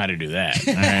 I know how to do that.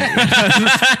 All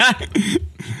right.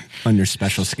 Under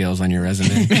special skills on your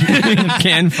resume,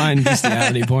 can find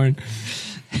bestiality porn.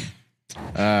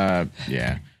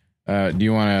 Yeah. Do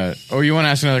you want to? Oh, you want to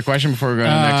ask another question before we go to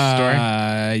the next story?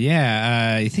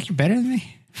 Yeah. You think you're better than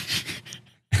me?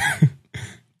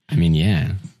 I mean,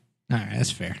 yeah. All right,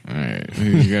 that's fair. All right. Go.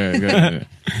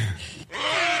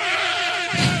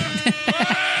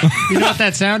 You know what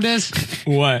that sound is?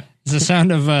 What? It's the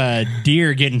sound of a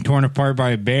deer getting torn apart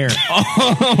by a bear.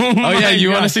 Oh yeah,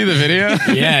 you want to see the video?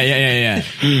 Yeah.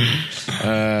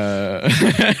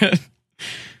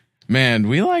 Man,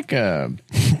 we like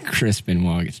Chris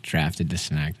Benoit gets drafted to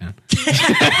SmackDown.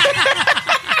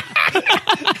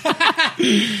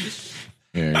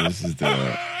 Here, this is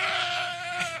the.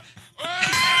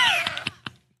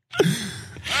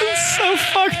 It's so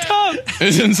fucked up.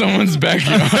 It's in someone's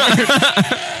backyard.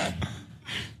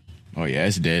 Oh yeah,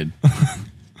 it's dead.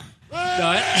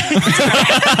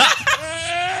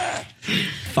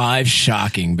 5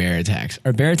 shocking bear attacks.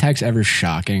 Are bear attacks ever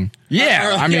shocking?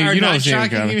 Yeah, I mean, you don't see it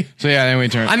coming. So yeah, then we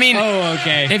turn. I mean,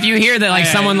 okay. If you hear that, like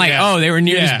someone like, oh, they were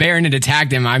near this bear and it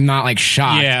attacked him, I'm not like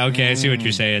shocked. Yeah, okay, I see what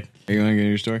you're saying. Are you going to get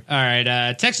your story? All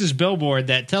right, Texas billboard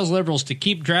that tells liberals to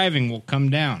keep driving will come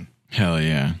down. Hell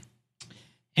yeah.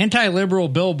 Anti-liberal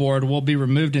billboard will be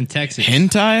removed in Texas.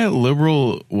 Hentai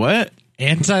liberal what?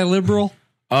 Anti-liberal?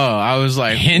 Oh, I was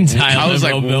like, hentai. I was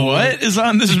like, what is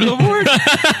on this billboard?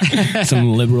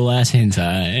 Some liberal ass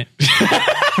hentai.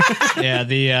 Yeah,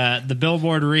 the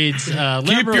billboard reads, Keep your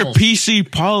liberals.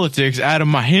 PC politics out of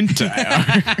my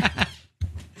hentai.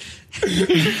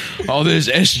 All this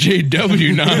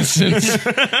SJW nonsense.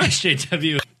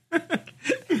 SJW.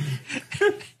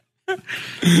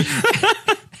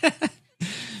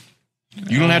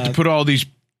 You don't have to put all these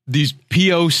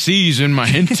POCs in my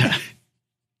hentai.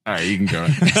 All right, you can go.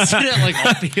 Isn't it like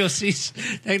all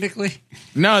POCs, technically?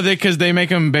 No, because they make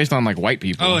them based on like white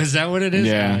people. Oh, is that what it is?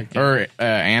 Yeah, Oh, okay. or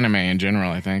anime in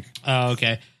general, I think. Oh,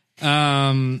 okay.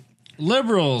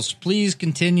 Liberals, please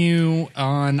continue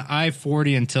on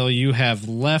I-40 until you have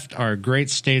left our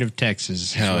great state of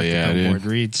Texas. Hell yeah, the billboard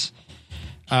dude. reads.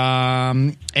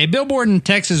 A billboard in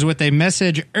Texas with a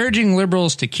message urging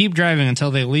liberals to keep driving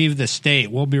until they leave the state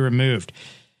will be removed.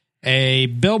 A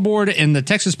billboard in the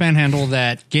Texas Panhandle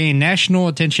that gained national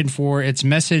attention for its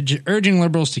message urging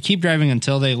liberals to keep driving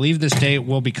until they leave the state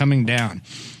will be coming down.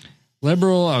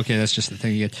 Liberal, okay, that's just the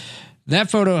thing you get.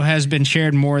 That photo has been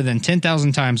shared more than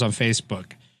 10,000 times on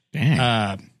Facebook.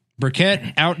 Dang. Burkett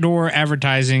Outdoor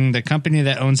Advertising, the company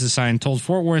that owns the sign, told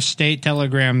Fort Worth State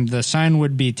Telegram the sign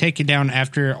would be taken down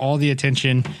after all the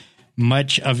attention,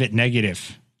 much of it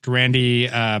negative. Randy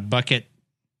Bucket,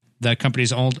 the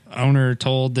company's old owner,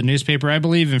 told the newspaper, I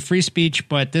believe in free speech,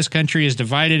 but this country is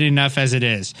divided enough as it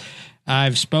is.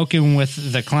 I've spoken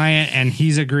with the client, and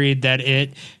he's agreed that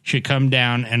it should come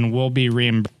down and will be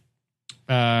reimbursed.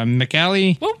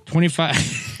 McAlley, 25,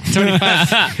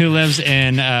 who lives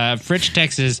in Fritch,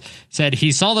 Texas, said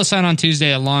he saw the sign on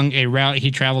Tuesday along a route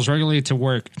he travels regularly to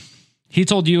work. He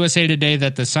told USA Today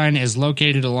that the sign is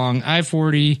located along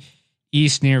I-40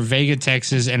 east near Vega,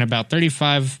 Texas, and about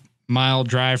 35-mile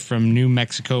drive from New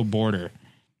Mexico border.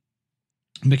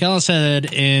 McAlley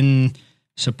said in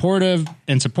support of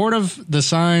the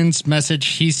sign's message,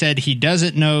 he said he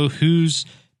doesn't know who's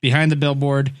behind the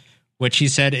billboard, which he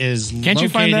said is Can't you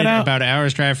find that out? about an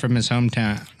hour's drive from his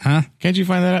hometown. Huh? Can't you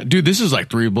find that out? Dude, this is like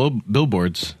 3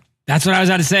 billboards. That's what I was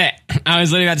about to say. I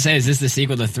was literally about to say, is this the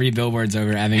sequel to 3 billboards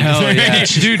over Evan? Hell yeah.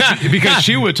 Dude, because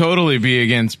she would totally be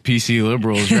against PC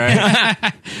liberals, right?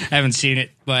 I haven't seen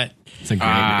it, but It's a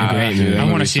great movie. I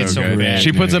want to see it so good. bad.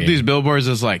 She puts up these billboards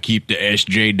that's like, keep the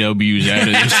SJWs out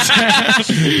of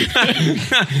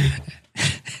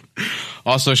this.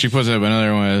 Also, she puts up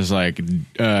another one that's like,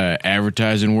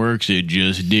 advertising works. It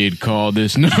just did call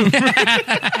this number.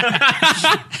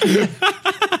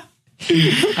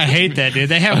 I hate that, dude.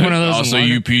 They have one of those. Also,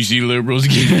 you PC liberals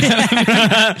get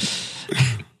it.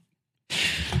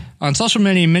 On social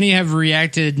media, many have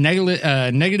reacted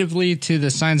negatively to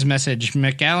the sign's message.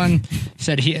 McAllen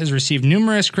said he has received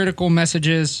numerous critical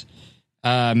messages,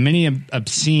 many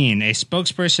obscene. A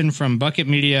spokesperson from Bucket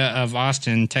Media of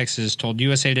Austin, Texas, told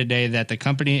USA Today that the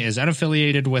company is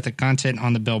unaffiliated with the content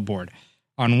on the billboard.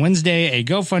 On Wednesday, a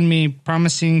GoFundMe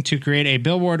promising to create a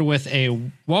billboard with a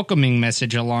welcoming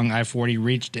message along I-40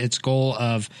 reached its goal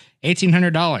of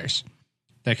 $1,800.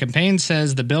 The campaign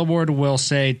says the billboard will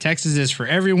say, Texas is for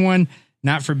everyone,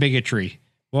 not for bigotry.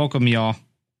 Welcome, y'all.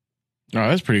 Oh,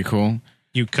 that's pretty cool.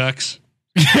 You cucks.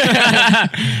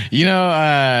 You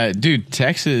know, dude,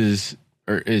 Texas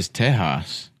is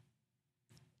Tejas.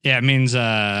 Yeah, it means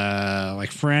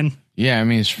like friend. Yeah, it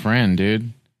means friend,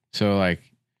 dude. So, like,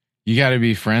 you got to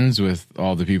be friends with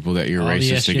all the people that you're All the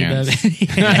racist against.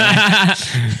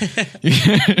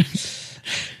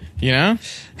 You know?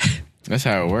 That's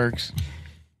how it works.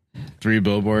 3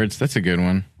 billboards. That's a good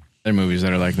one. There are movies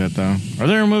that are like that, though. Are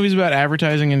there movies about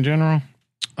advertising in general?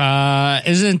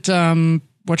 Isn't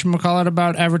whatchamacallit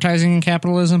about advertising and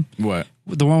capitalism? What?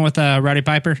 The one with Roddy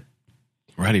Piper?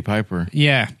 Roddy Piper.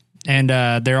 Yeah. And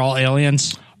they're all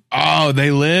aliens. Oh,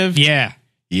 they live? Yeah.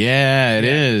 Yeah, it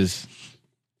is.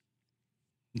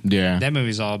 Yeah. That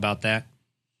movie's all about that.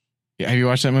 Yeah. Have you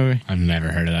watched that movie? I've never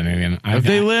heard of that movie. Have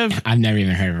they live? I've never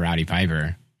even heard of Roddy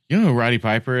Piper. You know who Roddy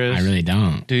Piper is? I really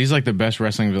don't. Dude, he's like the best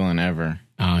wrestling villain ever.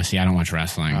 Oh, see, I don't watch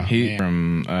wrestling. He's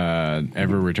from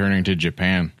Ever Returning to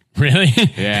Japan. Really?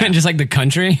 Yeah. Just like the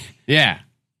country? Yeah.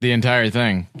 The entire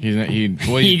thing.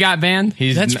 He got banned?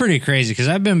 That's pretty crazy because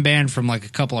I've been banned from like a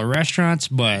couple of restaurants,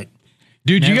 but...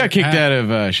 Dude, you got kicked out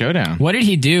of Showdown. What did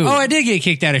he do? Oh, I did get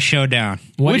kicked out of Showdown.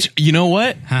 You know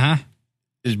what? Uh-huh.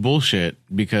 Is bullshit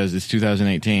because it's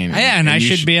 2018. Yeah, and I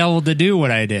should be able to do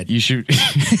what I did. You should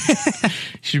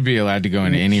should be allowed to go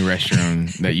into any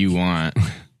restroom that you want.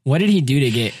 What did he do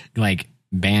to get like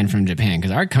banned from Japan?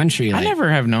 Because our country, like, I never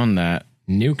have known that.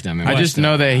 Nuked them. I just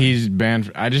know that he's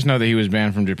banned. I just know that he was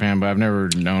banned from Japan, but I've never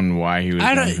known why he was.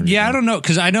 banned from Japan. I don't know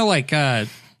because I know like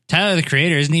Tyler the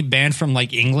Creator, isn't he banned from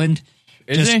like England?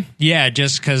 Is he? Yeah,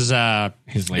 just because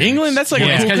his lyrics. England. That's like a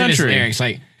cool His country. lyrics,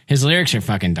 like his lyrics are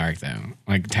fucking dark though.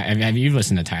 Like, have you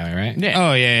listened to Tyler? Right? Yeah.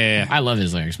 Oh yeah. I love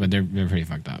his lyrics, but they're pretty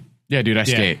fucked up. Yeah, dude. I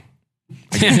skate.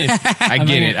 I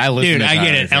get it. I listen. Dude, to I Tyler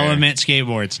get the it. Creator. Element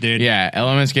skateboards, dude. Yeah,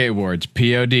 Element skateboards.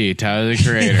 POD. Tyler the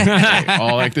Creator. Like,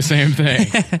 all like the same thing.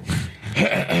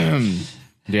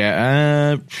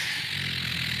 Yeah.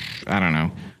 I don't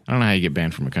know. I don't know how you get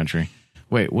banned from a country.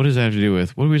 Wait, what does that have to do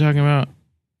with? What are we talking about?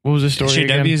 What was the story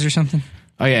again? SJWs or something?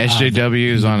 Oh yeah,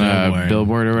 SJWs on a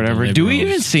billboard or whatever. Do we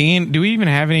even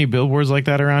have any billboards like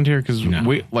that around here? Because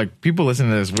we like people listen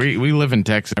to this. We live in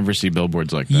Texas. Never see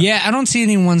billboards like that. Yeah, I don't see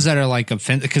any ones that are like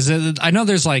offensive because I know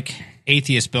there's like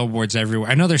atheist billboards everywhere.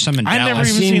 I know there's some in Dallas. I've never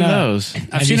even seen those.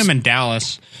 I've seen them in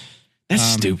Dallas. That's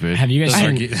stupid. Have you guys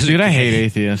seen? Dude, I hate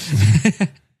atheists.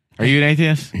 Are you an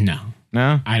atheist? No,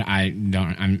 no. I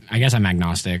don't. I guess I'm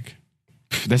agnostic.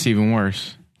 That's even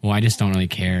worse. Well, I just don't really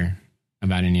care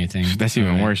about anything. That's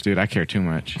even worse, dude. I care too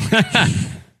much.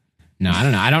 No, I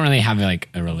don't know. I don't really have like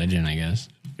a religion, I guess.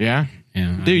 Yeah?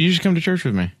 Yeah. Dude, you should come to church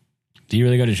with me. Do you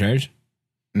really go to church?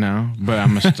 No, but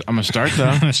I'm gonna start though.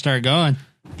 I'm gonna start going.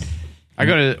 I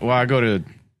go to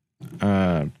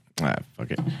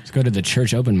fuck it. Let's go to the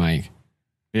church open mic.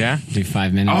 Yeah? Do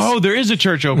 5 minutes. Oh, there is a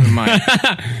church open mic.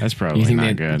 That's probably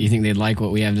not good. You think they'd like what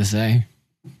we have to say?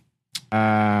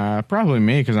 Probably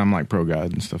me because I'm like pro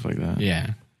God and stuff like that.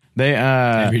 Yeah. They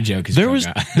every joke is there pro was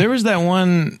God. there was that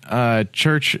one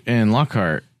church in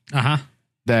Lockhart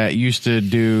that used to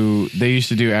do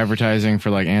advertising for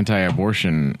like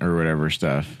anti-abortion or whatever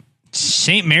stuff.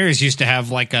 St. Mary's used to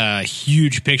have like a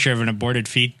huge picture of an aborted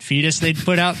fetus they'd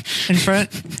put out in front.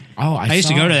 Oh, I used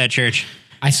to go to that church.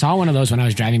 I saw one of those when I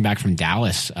was driving back from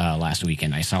Dallas last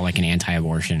weekend. I saw like an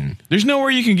anti-abortion. There's nowhere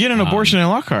you can get an abortion in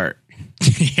Lockhart.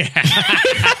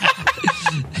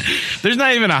 There's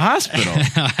not even a hospital.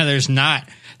 There's not.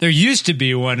 There used to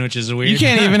be one, which is weird. You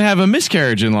can't even have a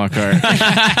miscarriage in Lockhart.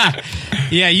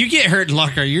 Yeah, you get hurt in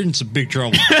Lockhart, you're in some big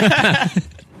trouble.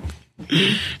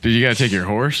 Dude, you gotta take your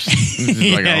horse.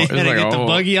 You gotta get the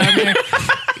buggy on there.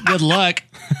 Good luck.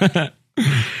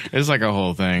 It's like a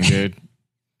whole thing, dude.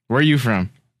 Where are you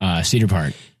from? Cedar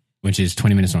Park, which is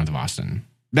 20 minutes north of Austin.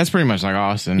 That's pretty much like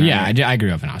Austin. Right? Yeah, I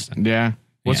grew up in Austin. Yeah.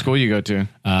 What school you go to?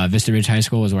 Vista Ridge High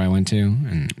School is where I went to.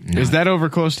 And is that over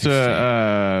close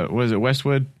to what is it,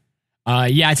 Westwood?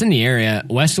 Yeah, it's in the area.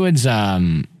 Westwood's I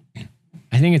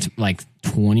think it's like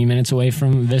 20 minutes away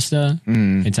from Vista.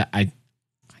 It's I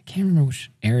can't remember which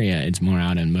area it's more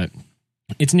out in, but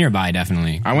it's nearby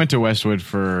definitely. I went to Westwood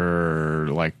for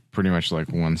like pretty much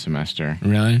like one semester.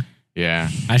 Really? Yeah.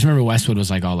 I just remember Westwood was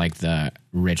like all like the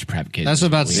rich prep kids. That's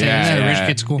what I was about to say. Yeah, Isn't that a yeah. rich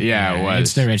kid school? Yeah, it was.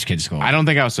 It's the rich kid school. I don't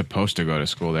think I was supposed to go to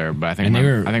school there, but I think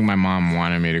I think my mom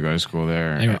wanted me to go to school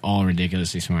there. They were all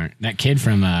ridiculously smart. That kid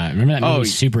from remember that movie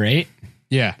Super 8?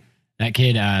 Yeah. That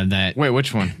kid that Wait,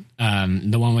 which one?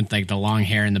 the one with like the long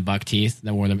hair and the buck teeth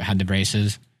that had the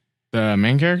braces. The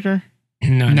main character?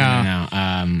 No.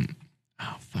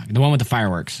 Oh fuck. The one with the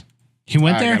fireworks. He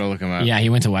went there? I gotta look him up. Yeah, he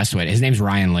went to Westwood. His name's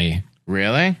Ryan Lee.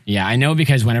 Really? Yeah, I know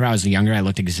because whenever I was younger, I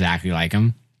looked exactly like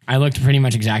him. I looked pretty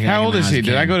much exactly like him. How old when is I was he? a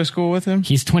Did kid. I go to school with him?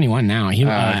 He's 21 now.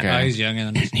 Okay. He's younger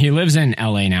than us. He lives in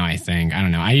LA now, I think. I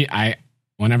don't know. I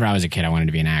whenever I was a kid, I wanted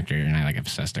to be an actor, and I like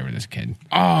obsessed over this kid.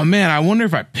 Oh man, I wonder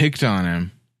if I picked on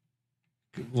him.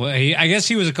 Well, I guess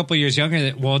he was a couple years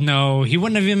younger. Well, no, he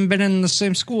wouldn't have even been in the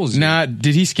same school as you. Nah,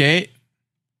 did he skate?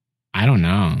 I don't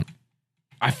know.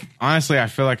 Honestly, I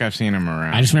feel like I've seen him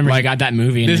around. I just remember he got that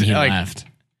movie and this- then he like- left.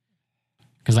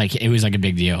 Because like it was like a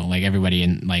big deal. Like everybody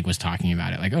like was talking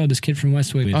about it. Like, oh, this kid from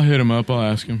Westwood. I'll hit him up. I'll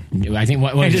ask him. I think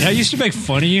what Hey, did I used to make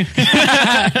fun of you?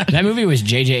 that movie was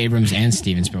J.J. Abrams and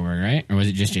Steven Spielberg, right? Or was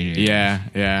it just J.J.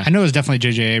 Abrams? Yeah. I know it was definitely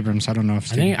J.J. Abrams. I don't know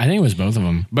if I think it was both of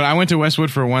them. But I went to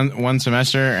Westwood for one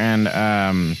semester, and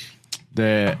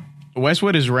the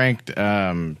Westwood is ranked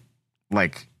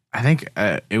like I think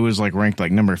it was like ranked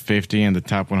like number 50 in the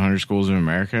top 100 schools in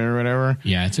America or whatever.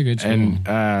 Yeah, it's a good school.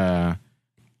 And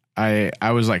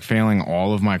I was like failing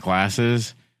all of my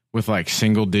classes with like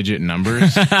single digit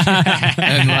numbers,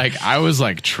 and like I was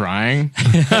like trying,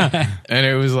 and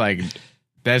it was like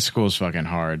that school's fucking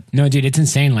hard. No, dude, it's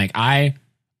insane. Like I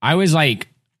was like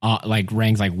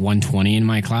ranked like 120 in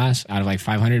my class out of like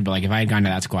 500, but like if I had gone to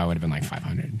that school, I would have been like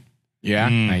 500. Yeah.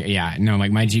 Like, yeah, no,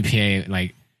 like my GPA,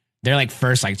 like they're like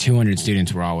first like 200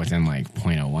 students were all within like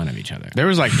 0.01 of each other. There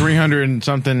was like 300 and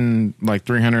something, like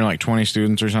 320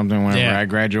 students or something whenever I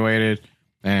graduated,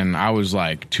 and I was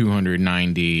like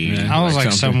 290. I was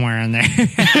like somewhere in there.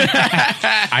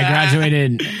 I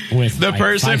graduated with The like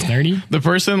person, 530. the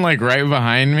person like right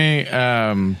behind me,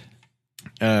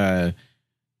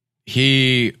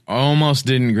 he almost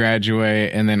didn't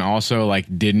graduate, and then also like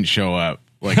didn't show up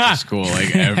like to school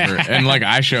like ever, and like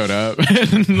I showed up,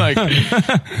 and like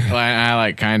I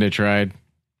like kind of tried.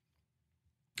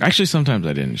 Actually, sometimes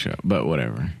I didn't show up, but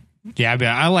whatever. Yeah, but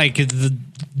I like the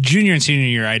junior and senior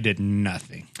year. I did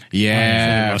nothing.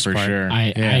 Yeah, most for part. sure.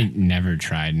 I never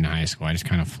tried in high school. I just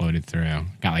kind of floated through.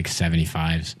 Got like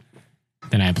 75s.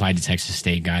 Then I applied to Texas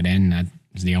State, got in. That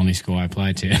was the only school I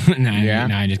applied to.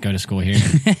 Now I just go to school here.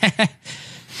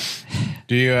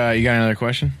 Do you you got another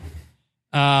question?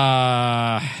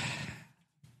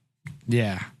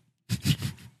 Yeah.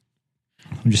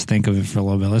 Just think of it for a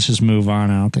little bit. Let's just move on.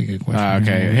 I'll take a question.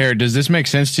 Okay, here. Does this make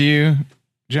sense to you,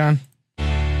 John?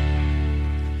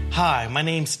 Hi, my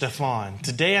name's Stefan.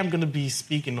 Today I'm going to be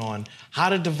speaking on how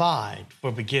to divide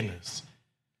for beginners.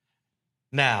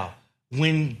 Now,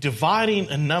 when dividing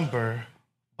a number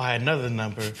by another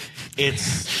number,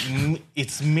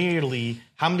 it's merely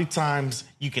how many times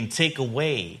you can take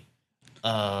away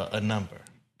a number.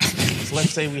 So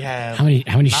let's say we have How many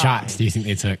 9. shots do you think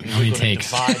they took? How many We're gonna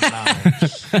takes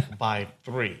divide 9 by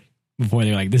 3. before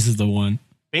they were like, this is the one?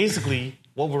 Basically,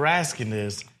 what we're asking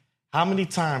is, how many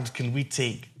times can we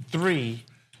take 3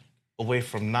 away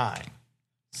from 9?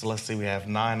 So let's say we have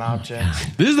 9 objects.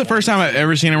 This is the first time I've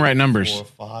ever seen him write numbers. 4,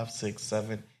 5, 6,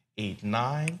 7, 8,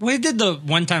 9. We did the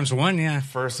 1 times 1, yeah.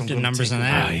 First, I'm did gonna numbers take on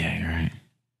away that. Oh, yeah, you're right.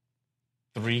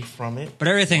 3 from it. But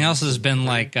everything else has been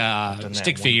like Done that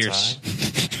stick one figures.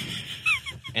 time.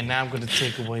 And now I'm going to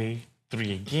take away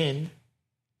 3 again.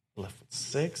 Left with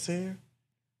 6 here.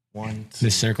 1, 2, The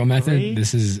circle method, 3.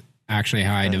 this is actually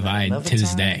how I Done that divide another to this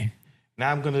time. day. Now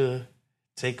I'm going to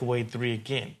take away 3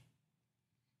 again.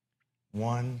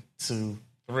 1, 2,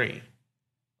 3.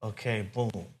 Okay,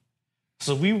 boom.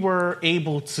 So we were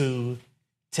able to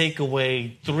take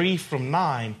away 3 from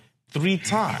 9 3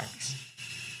 times.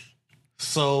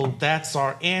 So that's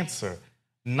our answer.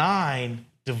 9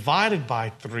 divided by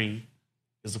 3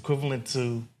 is equivalent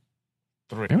to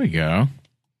 3. There we go.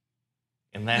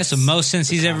 And That's the most sense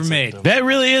he's ever concept made. of- That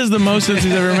really is the most sense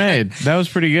he's ever made. That was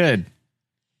pretty good.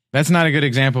 That's not a good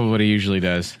example of what he usually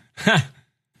does.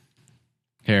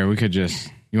 Here, we could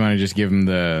just. You want to just give him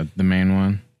the main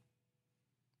one?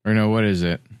 Or no, what is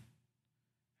it?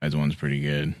 That one's pretty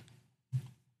good.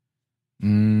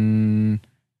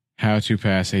 How to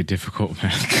pass a difficult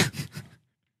math.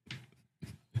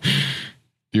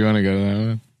 Do you want to go to that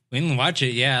one? We can watch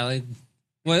it, yeah. Like,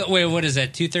 wait, what is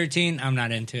that? 213? I'm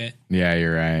not into it. Yeah,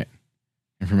 you're right.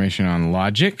 Information on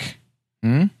logic.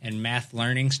 And math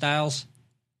learning styles.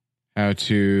 How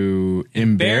to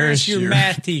embarrass your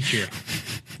math teacher.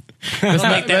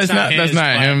 That's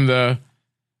not him though.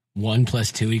 1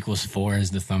 + 2 = 4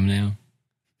 is the thumbnail.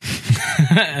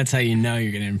 That's how you know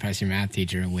you're going to impress your math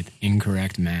teacher with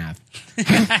incorrect math.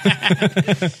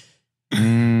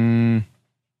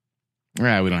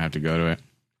 Right, we don't have to go to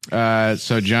it.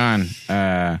 So John,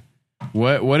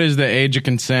 what is the age of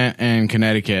consent in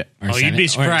Connecticut? Oh, you'd be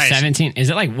surprised. 17? Is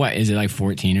it like what? Is it like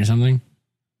 14 or something?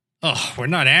 Oh, we're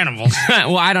not animals.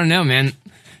 Well, I don't know, man.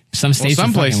 Some states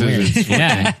some are fucking places weird.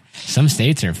 Yeah. Some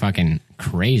states are fucking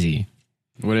crazy.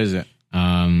 What is it?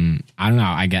 I don't know.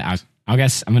 I'm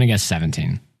going to guess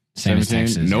 17. Same as 17?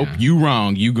 Texas, Nope, yeah. you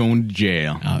wrong. You going to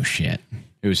jail. Oh, shit.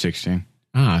 It was 16.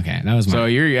 Oh, okay. That was my... So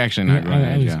you're actually not going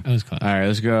to jail. I was close. All right,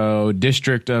 let's go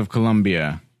District of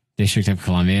Columbia. District of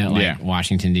Columbia, like Yeah.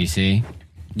 Washington, D.C.?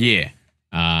 Yeah.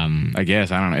 I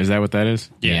guess. I don't know. Is that what that is?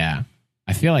 Yeah.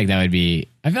 I feel like that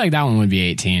one would be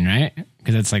 18, right?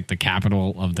 Because it's like the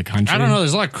capital of the country. I don't know.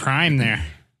 There's a lot of crime there.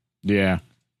 Yeah.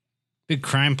 Big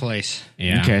crime place.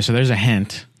 Yeah. Okay, so there's a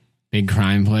hint. Big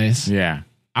crime place. Yeah.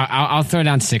 I'll throw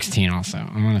down 16 also.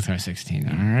 I'm going to throw 16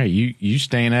 down. All right, you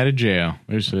staying out of jail.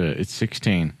 It's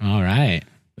 16. All right.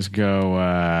 Let's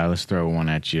go. Let's throw one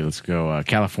at you. Let's go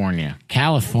California.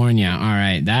 California. All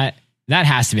right. That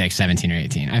has to be like 17 or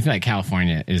 18. I feel like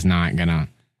California is not going to,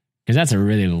 because that's a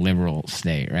really liberal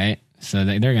state, right? So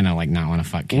they're going to like not want to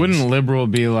fuck kids. Wouldn't liberal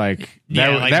be like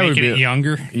that? Like that would making be it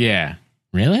younger. Yeah.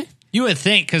 Really? You would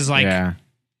think, because like, Yeah.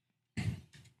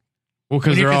 Well,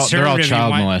 because when you're they're all conservative,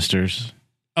 child you want- molesters.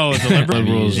 oh, the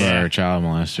Liberals Yeah. are child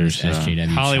molesters. So. SJW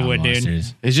Hollywood, child dude.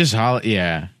 molesters. It's just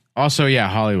Yeah. Also, yeah,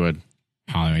 Hollywood.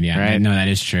 Hollywood, yeah. Right. No, that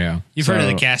is true. You've heard of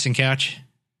the So- casting couch?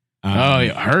 Oh,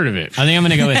 yeah, heard of it, I think I'm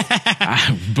going to go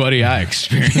with buddy. I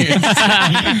experienced.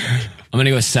 I'm going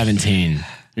to go with 17.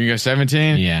 You go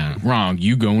 17. Yeah. Wrong.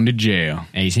 You going to jail?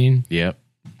 18? Yep.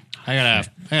 I gotta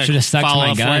Should have stuck to follow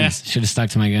my up for guns. Should have stuck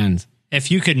to my guns. you.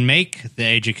 If you could make the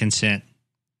age of consent,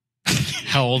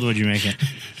 how old would you make it?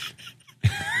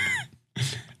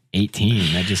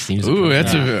 18. That just seems Ooh,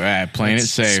 that's appropriate. playing it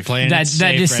safe.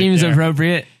 that just seems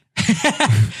appropriate.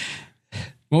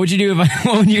 What would you do what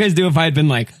would you guys do if I had been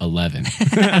like 11?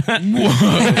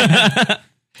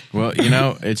 Well,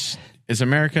 it's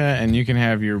America, and you can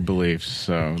have your beliefs.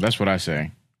 So that's what I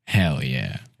say, Hell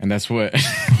yeah. and that's what.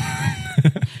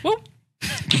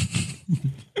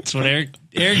 That's what Eric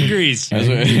agrees. That's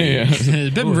what yeah. It's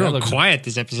been Ooh, that real looks- quiet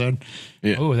this episode.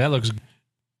 Oh, that looks.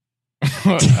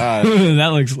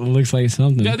 That looks like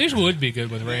something. Yeah, these would be good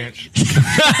with ranch.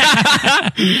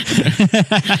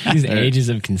 These ages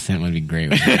of consent would be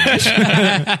great. With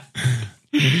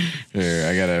Here,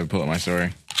 I gotta pull up my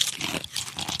story.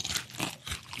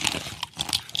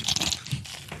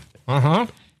 Got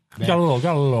a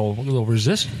little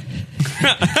resist.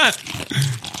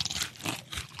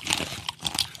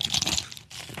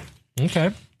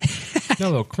 Okay. Got a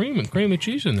little creamy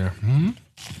cheese in there. Mm-hmm.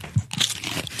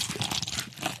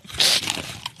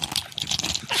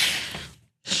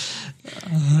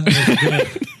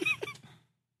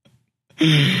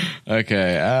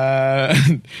 Okay,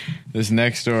 this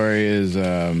next story is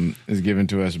given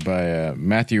to us by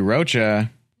Matthew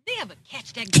Rocha. They ever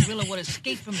catch that gorilla what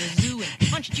escaped from the zoo and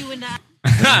punched you in the eye?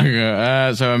 There we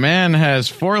go. So a man has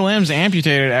 4 limbs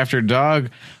amputated after dog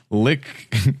lick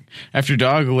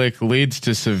leads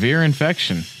to severe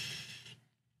infection.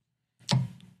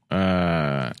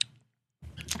 The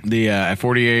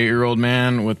 48-year-old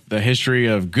man with a history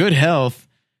of good health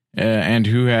and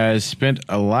who has spent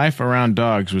a life around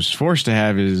dogs was forced to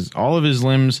have all of his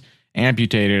limbs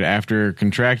amputated after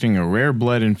contracting a rare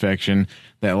blood infection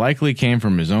that likely came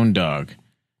from his own dog.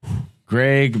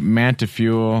 Greg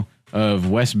Mantefuel of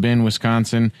West Bend,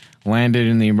 Wisconsin, landed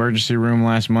in the emergency room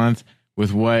last month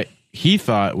with what he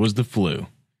thought was the flu.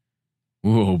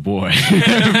 Oh boy.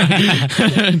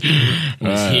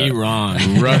 Was he wrong?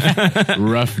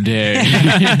 Rough day.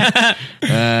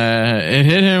 It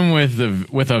hit him with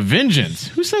a vengeance.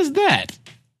 Who says that?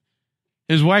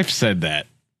 His wife said that.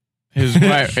 His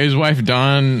wife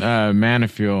Dawn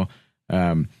Manifuel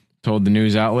told the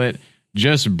news outlet,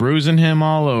 "Just bruising him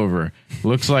all over.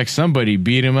 Looks like somebody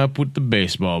beat him up with the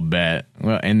baseball bat."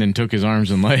 Well, and then took his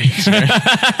arms and legs.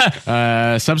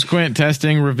 Subsequent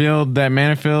testing revealed that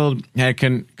Manifield had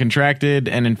contracted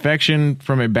an infection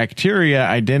from a bacteria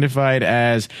identified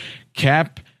as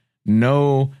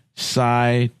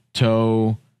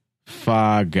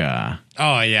Capnocytophaga.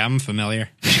 Oh yeah, I'm familiar.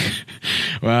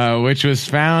 Which was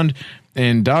found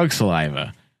in dog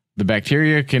saliva. The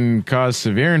bacteria can cause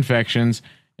severe infections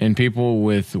in people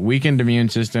with weakened immune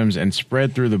systems and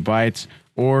spread through the bites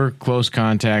or close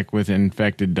contact with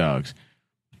infected dogs.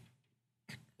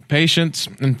 Patients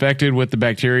infected with the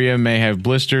bacteria may have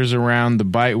blisters around the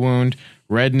bite wound,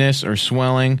 redness or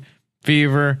swelling,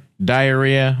 fever,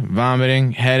 diarrhea,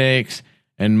 vomiting, headaches,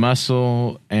 and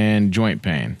muscle and joint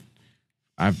pain.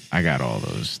 I got all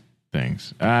those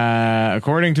things.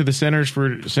 According to the Centers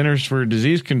for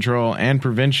Disease Control and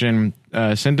Prevention,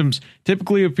 symptoms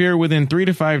typically appear within 3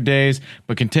 to 5 days,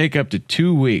 but can take up to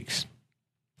 2 weeks.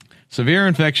 Severe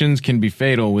infections can be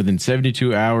fatal within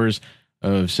 72 hours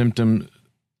of symptom.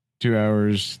 2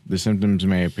 hours, the symptoms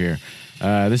may appear.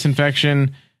 This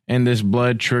infection and this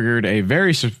blood triggered a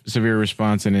very severe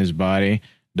response in his body.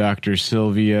 Dr.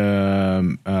 Sylvia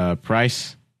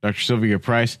Price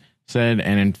said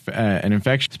an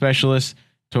infection specialist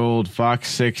told Fox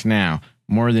 6 Now,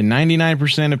 more than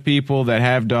 99% of people that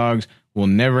have dogs will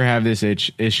never have this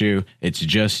issue. It's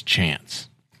just chance.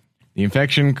 The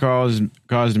infection caused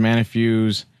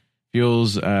Manifule's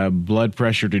blood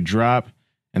pressure to drop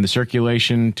and the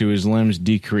circulation to his limbs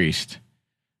decreased,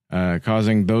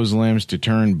 causing those limbs to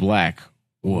turn black.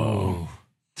 Whoa.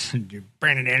 I think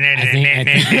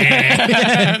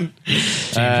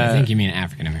you mean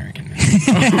African American.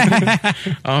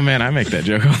 Oh man, I make that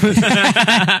joke all the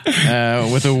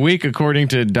time. With a week, according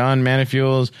to Dawn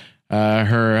Manifules,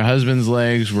 her husband's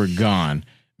legs were gone.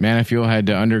 Manifule had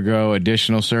to undergo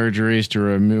additional surgeries to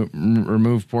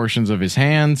remove portions of his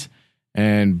hands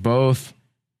and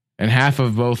half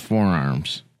of both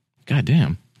forearms. God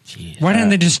damn. Jeez. Why didn't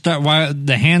they just start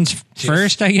the hands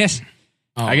first, I guess?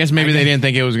 I guess maybe they didn't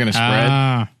think it was going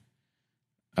to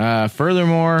spread.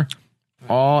 Furthermore,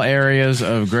 all areas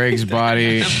of Greg's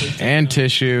body and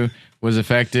tissue was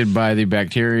affected by the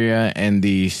bacteria and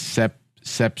the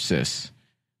sepsis.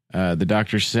 The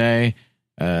doctors say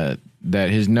that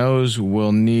his nose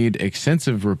will need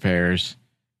extensive repairs.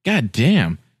 God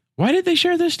damn. Why did they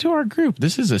share this to our group?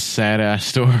 This is a sad-ass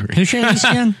story. Who shared this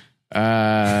again?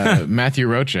 Matthew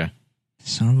Rocha.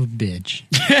 Son of a bitch.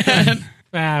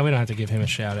 We don't have to give him a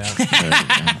shout out.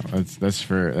 That's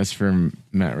for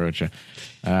Matt Rocha.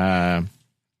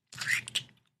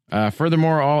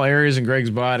 Furthermore, all areas in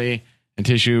Greg's body and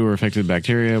tissue were affected by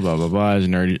bacteria, blah, blah, blah. His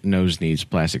nose needs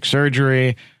plastic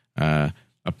surgery. A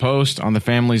post on the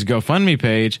family's GoFundMe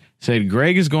page said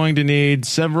Greg is going to need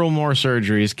several more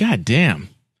surgeries. God damn.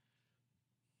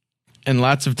 And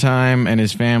lots of time and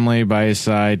his family by his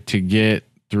side to get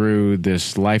through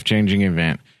this life-changing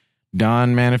event.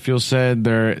 Dawn Manifule said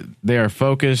they are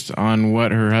focused on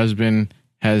what her husband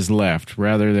has left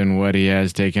rather than what he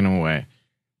has taken away.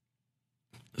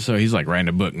 So he's like writing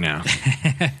a book now.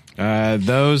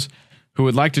 Those who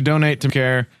would like to donate to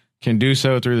care can do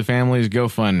so through the family's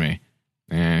GoFundMe.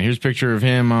 And here's a picture of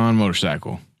him on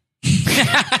motorcycle.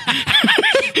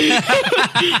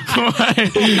 Why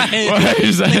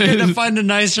is that? They couldn't find a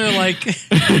nicer,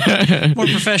 more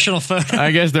professional photo.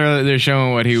 I guess they're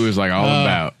showing what he was like all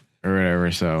about or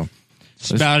whatever. So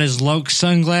it's about his Loke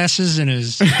sunglasses and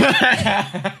his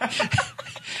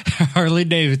Harley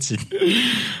Davidson.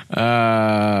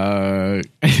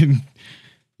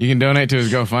 You can donate to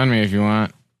his GoFundMe if you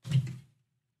want.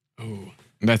 Oh,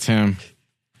 that's him.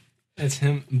 That's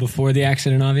him before the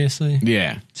accident, obviously.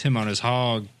 Yeah, it's him on his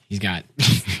hog. He's got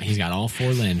all 4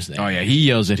 limbs there. Oh yeah, he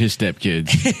yells at his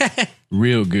stepkids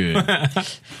real good.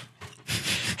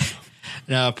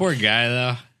 No, poor guy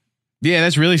though. Yeah,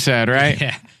 that's really sad, right?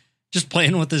 Yeah, just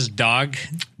playing with his dog.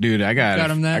 Dude, I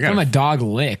got him that. I got him a dog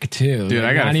lick too. Dude,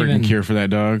 I got a freaking cure for that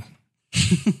dog.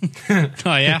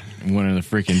 Oh yeah, one in the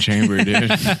freaking chamber,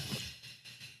 dude.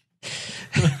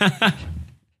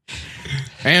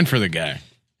 And for the guy.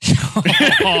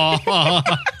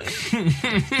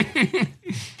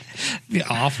 Be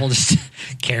awful just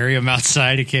carry him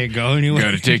outside. He can't go anywhere.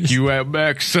 Gotta take you out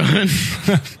back, son.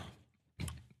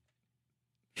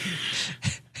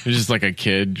 He's just like a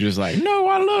kid, just like, no,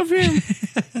 I love him.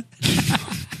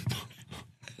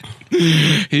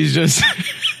 He's just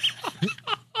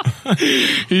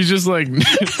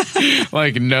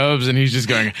like Nubs, and he's just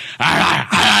going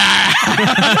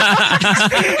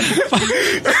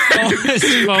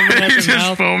he's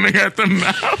just foaming at the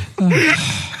mouth.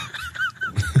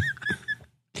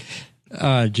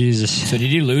 Oh, Jesus. So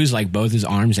did you lose both his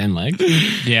arms and legs?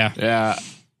 Yeah.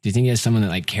 Do you think he has someone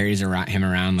that carries him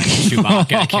around like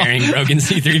Chewbacca carrying Rogan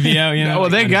C-3PO? You know, well,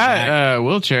 they got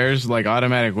wheelchairs,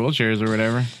 automatic wheelchairs or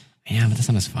whatever. Yeah, but that's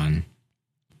not as fun.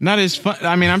 Not as fun.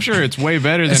 I mean, I'm sure it's way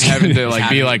better than having to be a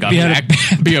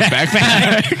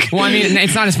backpack. Well, I mean,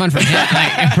 it's not as fun for him.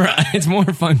 It's more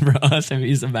fun for us if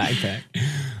he's a backpack.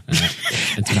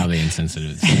 It's probably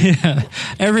insensitive. Yeah.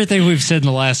 Everything we've said in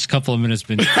the last couple of minutes has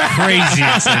been crazy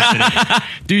insensitive.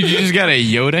 Dude, you just got to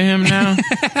Yoda him now?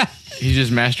 He's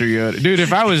just Master Yoda, dude.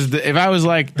 If I was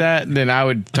like that, then I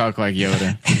would talk like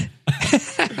Yoda.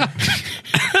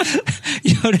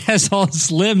 Yoda has all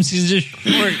his limbs. He's just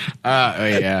short. Oh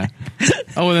yeah.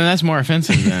 Oh, well, then that's more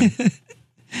offensive then.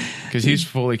 Because he's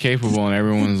fully capable, and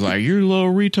everyone's like, "You're a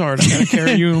little retard. I gotta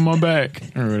carry you on my back,"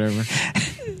 or whatever.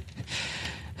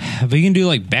 But he can do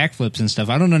like backflips and stuff.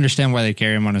 I don't understand why they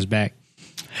carry him on his back.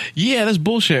 Yeah, that's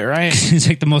bullshit, right? He's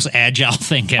like the most agile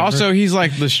thing ever. Also, he's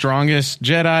like the strongest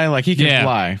Jedi. Like he can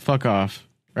fly. Fuck off,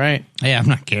 right? Yeah, I'm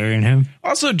not carrying him.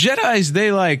 Also, Jedis,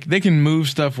 they can move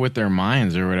stuff with their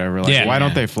minds or whatever. Like, why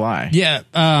don't they fly? Yeah,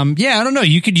 I don't know.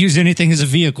 You could use anything as a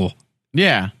vehicle.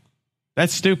 Yeah,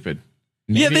 that's stupid.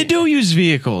 Maybe. Yeah, they do use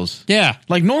vehicles. Yeah,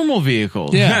 like normal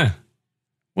vehicles. Yeah.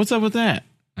 What's up with that?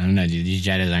 I don't know, dude. These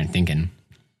Jedis aren't thinking.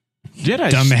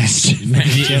 Jedis, dumbass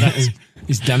Jedis.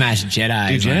 These dumbass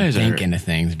Jedis aren't are thinking of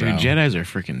things, bro. Dude, Jedis are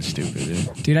freaking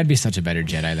stupid, dude. I'd be such a better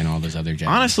Jedi than all those other Jedis.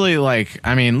 Honestly, like,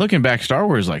 I mean, looking back, Star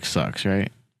Wars like sucks,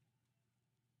 right?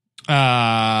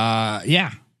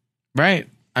 Yeah. Right?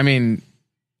 I mean,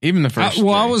 even the first.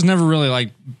 I was never really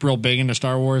like real big into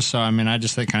Star Wars, so I mean, I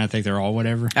just kind of think they're all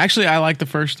whatever. Actually, I like the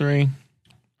first three.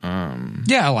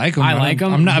 Yeah, I like them.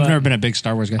 I've never been a big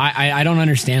Star Wars guy. I don't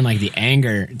understand like the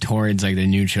anger towards like the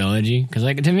new trilogy because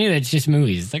like to me that's just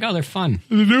movies. It's like, oh, they're fun.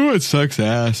 The new one sucks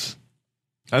ass.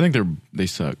 I think they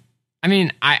suck. I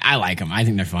mean, I like them. I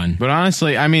think they're fun. But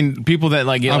honestly, I mean, people that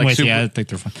like get like super, I think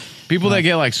they're fun. People that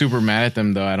get like super mad at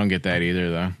them though, I don't get that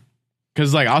either though.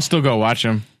 Because like I'll still go watch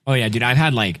them. Oh yeah, dude, I've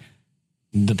had like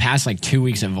the past like 2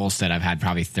 weeks at Volstead, I've had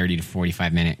probably 30 to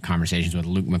 45 minute conversations with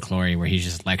Luke McClory where he's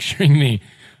just lecturing me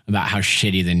about how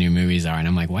shitty the new movies are, and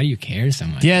I'm like, why do you care so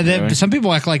much? Yeah, some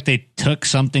people act like they took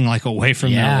something like away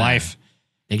from their life.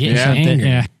 They get so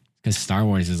angry because Star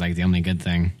Wars is like the only good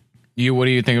thing. What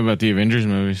do you think about the Avengers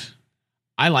movies?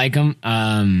 I like them.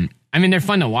 I mean, they're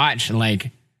fun to watch. Like,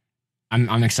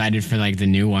 I'm excited for like the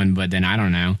new one, but then I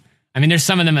don't know. I mean, there's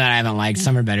some of them that I haven't liked.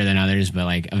 Some are better than others, but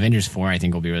like Avengers 4, I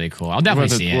think will be really cool. I'll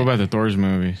definitely see it. What about the Thor's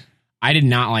movies? I did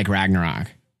not like Ragnarok.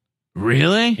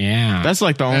 Really? Yeah. That's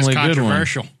like the only good one.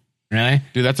 Really?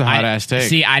 Dude, that's a hot ass take.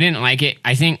 See, I didn't like it.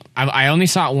 I think I only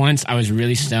saw it once. I was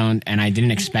really stoned, and I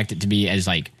didn't expect it to be as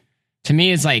like. To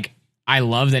me, it's like I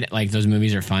love that like those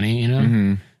movies are funny, you know.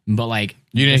 Mm-hmm. But like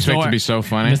you didn't expect it to be so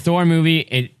funny. The Thor movie,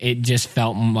 it just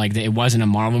felt like it wasn't a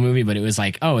Marvel movie, but it was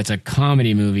like, oh, it's a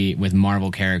comedy movie with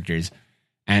Marvel characters,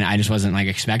 and I just wasn't like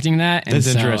expecting that. And that's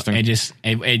so interesting.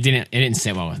 It didn't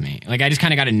sit well with me. Like I just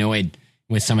kind of got annoyed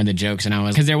with some of the jokes, and I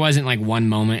was because there wasn't like one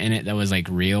moment in it that was like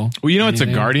real. Well, you know, it's a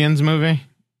Guardians movie,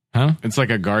 huh? It's like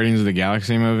a Guardians of the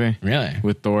Galaxy movie, really,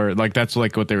 with Thor. Like that's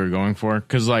like what they were going for,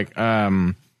 because like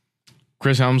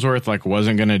Chris Hemsworth like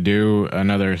wasn't gonna do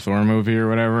another Thor movie or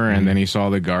whatever, and then he saw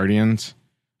the Guardians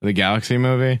of the Galaxy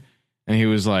movie, and he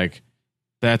was like,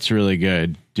 "That's really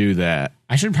good. Do that."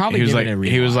 I should probably. He was give like, it a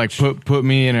rewatch. he was like, put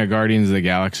me in a Guardians of the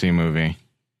Galaxy movie.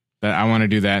 That I want to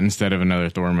do that instead of another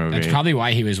Thor movie. That's probably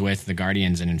why he was with the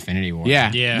Guardians in Infinity War.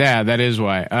 Yeah, that is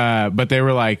why. But they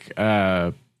were like,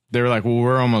 well,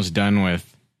 we're almost done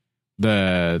with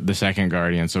the second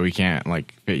Guardian, so we can't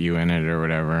like fit you in it or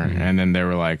whatever. Mm-hmm. And then they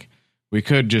were like, we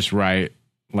could just write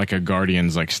like a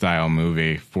Guardians like style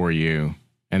movie for you.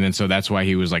 And then so that's why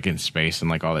he was like in space and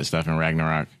like all that stuff in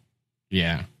Ragnarok.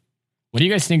 Yeah. What do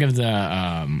you guys think of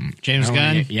the James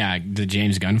Gunn? The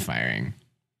James Gunn firing.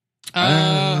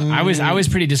 I was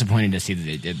pretty disappointed to see that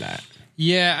they did that.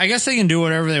 Yeah, I guess they can do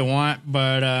whatever they want,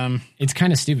 but it's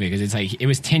kind of stupid because it's like it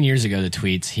was 10 years ago. The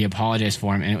tweets, he apologized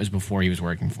for him, and it was before he was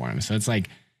working for him. So it's like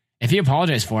if he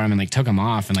apologized for him and like took him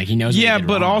off, and like he knows, yeah, what he did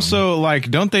but wrong. Also like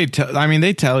don't they? I mean,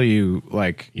 they tell you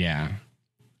like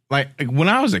like when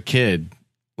I was a kid,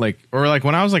 like or like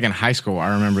when I was like in high school,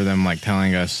 I remember them like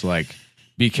telling us like,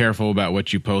 be careful about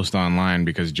what you post online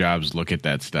because jobs look at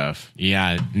that stuff.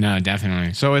 Yeah, no,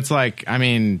 definitely. So it's like, I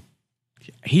mean,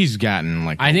 he's gotten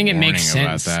like I think it makes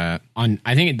sense about that.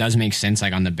 I think it does make sense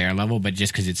like on the bare level, but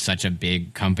just because it's such a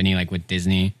big company like with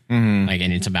Disney, like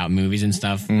and it's about movies and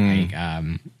stuff, like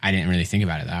I didn't really think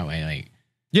about it that way. Like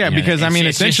yeah, because I mean,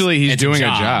 essentially he's doing a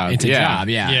job. It's a job,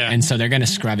 yeah. And so they're gonna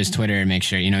scrub his Twitter and make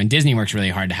sure, you know. And Disney works really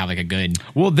hard to have like a good.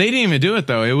 Well, they didn't even do it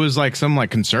though. It was like some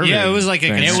like conservative. Yeah, it was like a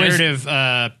thing. conservative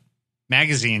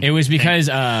magazine. It was because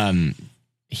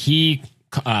he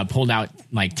pulled out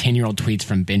like 10-year-old tweets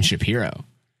from Ben Shapiro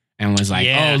and was like,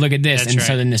 "Oh, look at this!" And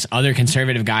so then this other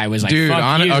conservative guy was like, "Dude,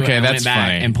 fuck you," okay, and that's went back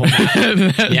funny. and pulled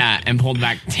back, and pulled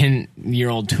back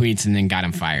 10-year-old tweets and then got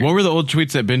him fired. What were the old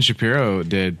tweets that Ben Shapiro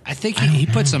did? I think he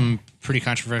put some pretty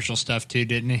controversial stuff too,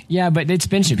 didn't he? Yeah, but it's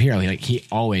Ben Shapiro. He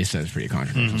always says pretty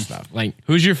controversial stuff. Like,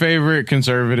 who's your favorite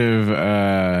conservative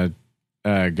guy?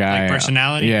 Like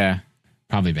personality? Yeah.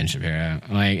 Probably Ben Shapiro.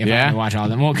 Like, if Yeah? I watch all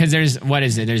of them. Well, because there's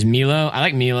Milo. I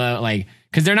like Milo, like,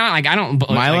 because they're not, like, I don't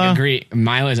Milo? like, agree.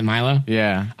 Milo, is it Milo?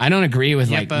 Yeah. I don't agree with,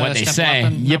 like, what they say.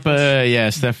 Yippa,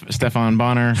 yeah, Stefan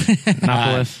Bonner,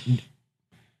 Nopolis.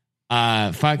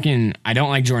 I don't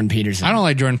like Jordan Peterson. I don't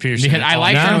like Jordan Peterson because I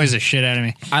like him. him. Annoys the shit out of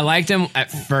me. I liked him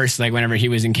at first, like whenever he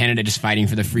was in Canada, just fighting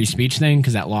for the free speech thing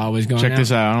because that law was going. Check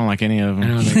this out. I don't like any of them.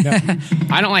 And I was like, no.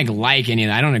 I don't like any of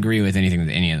them. I don't agree with anything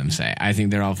that any of them say. I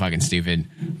think they're all fucking stupid.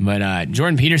 But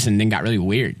Jordan Peterson then got really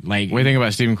weird. Like, What do you think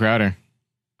about Steven Crowder?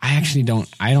 I actually don't.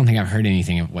 I don't think I've heard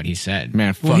anything of what he said.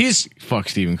 Man, Well, fuck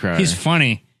Steven Crowder. He's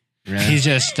funny. Really? He's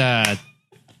just. I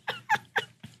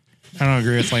don't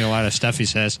agree with like a lot of stuff he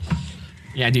says.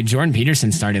 Yeah, dude. Jordan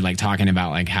Peterson started like talking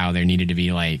about like how there needed to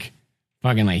be like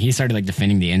fucking like he started like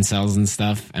defending the incels and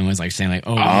stuff and was like saying like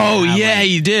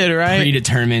he did, right?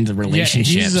 predetermined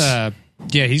relationships.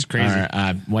 He's crazy.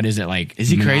 Or, what is it like? Is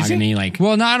he crazy? monogamy, like,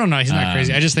 Well, no, I don't know. He's not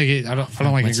crazy. I just think I don't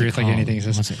like what's agree it with like called? anything he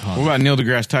says. What's it called? What about Neil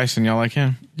deGrasse Tyson? Y'all like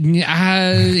him?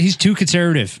 He's too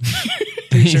conservative.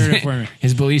 Too conservative for me.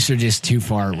 His beliefs are just too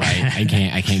far right. I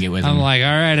can't get with him. I'm like,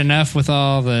 all right, enough with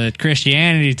all the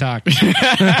Christianity talk.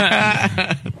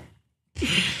 I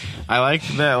like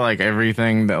that, like,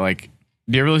 everything that, like,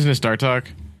 do you ever listen to Star Talk?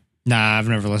 Nah, I've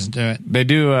never listened to it. They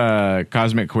do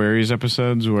Cosmic Queries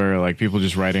episodes where, like, people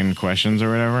just write in questions or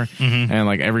whatever. Mm-hmm. And,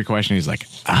 like, every question he's like,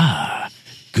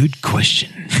 good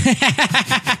question.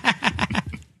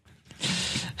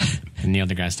 And Neil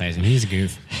deGrasse Tyson, he's a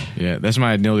goof. Yeah, that's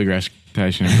my Neil deGrasse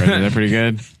Tyson impression. Is that pretty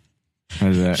good?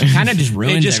 How's that? Kind of just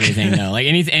ruins everything though. Like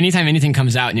anytime anything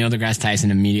comes out, Neil deGrasse Tyson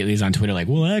immediately is on Twitter like,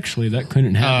 well, actually, that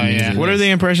couldn't happen. Oh, yeah. What are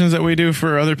the impressions that we do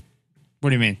for other?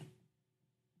 What do you mean?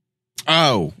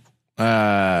 Oh,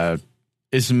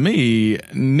 it's me,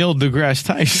 Neil deGrasse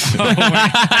Tyson.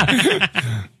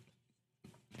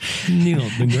 Neil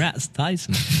deGrasse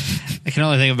Tyson. I can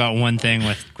only think about one thing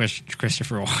with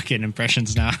Christopher Walken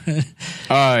impressions now.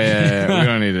 Oh yeah, we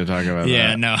don't need to talk about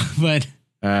yeah, that. no, but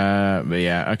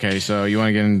yeah, okay. So you want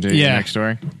to get into your next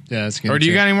story? Yeah, that's good. Or do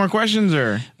you got any more questions?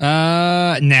 Or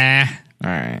nah. All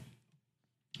right.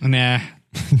 Nah.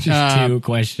 Just two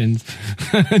questions.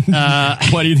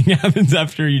 What do you think happens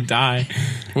after you die?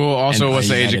 Well, also, And what's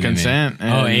the are you age of better than me? consent?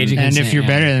 Oh, age of And consent. if you're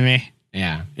better than me.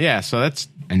 Yeah. Yeah, so that's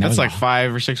And that was like a-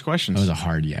 5 or 6 questions. That was a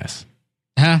hard yes.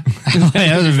 Huh?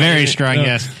 That was a very strong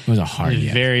yes. It was a hard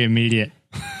yes. Very immediate.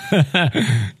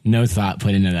 No thought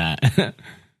put into that.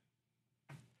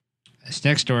 This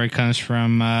next story comes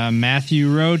from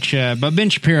Matthew Roach. But Ben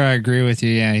Shapiro, I agree with you.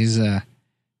 Yeah, he's Trying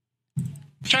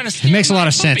to it makes a lot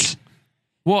of sense.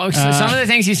 Well, some of the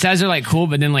things he says are like cool,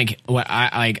 but then like what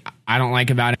I don't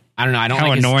like about it. I don't know. I don't How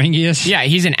like annoying he is. Yeah,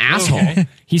 he's an asshole. Okay.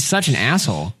 He's such an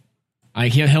asshole.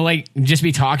 Like he'll like just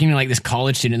be talking to like this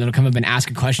college student that'll come up and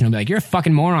ask a question. He'll be like, "You're a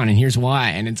fucking moron," and here's why.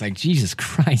 And it's like, Jesus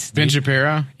Christ, Ben dude.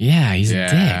 Shapiro? Yeah, he's a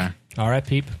dick. All right,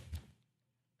 peep.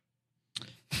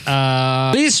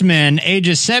 Policemen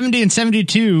ages 70 and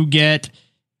 72 get.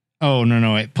 Oh,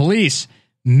 no, wait. Police.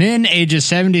 Men ages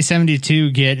 70,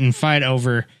 72 get in fight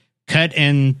over cut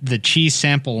in the cheese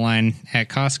sample line at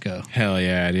Costco. Hell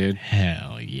yeah, dude.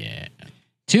 Hell yeah.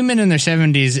 2 men in their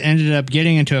 70s ended up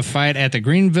getting into a fight at the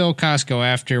Greenville Costco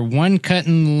after one cut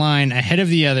in the line ahead of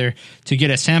the other to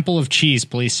get a sample of cheese,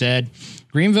 police said.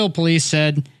 Greenville police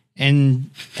said in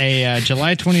a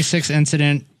July 26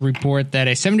 incident report that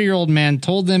a 70-year-old man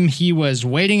told them he was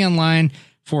waiting in line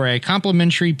for a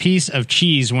complimentary piece of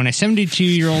cheese when a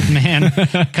 72-year-old man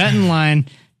cut in line,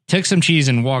 took some cheese,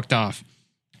 and walked off.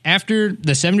 After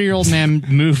the 70-year-old man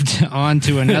moved on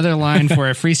to another line for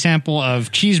a free sample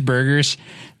of cheeseburgers,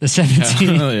 the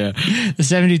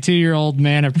 72-year-old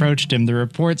man approached him. The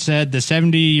report said the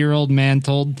 70-year-old man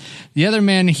told the other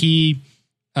man he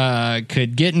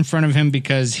could get in front of him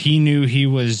because he knew he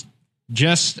was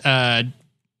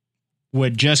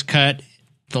would just cut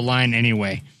the line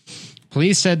anyway.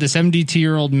 Police said the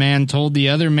 72-year-old man told the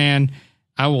other man,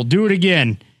 "I will do it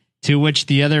again," to which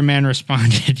the other man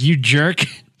responded, "You jerk."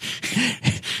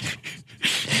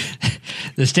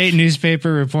 The state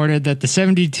newspaper reported that the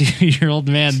 72-year-old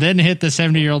man then hit the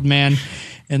 70-year-old man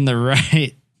in the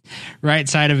right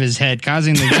side of his head,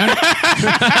 causing the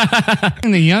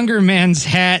younger man's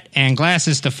hat and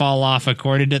glasses to fall off,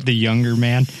 according to the younger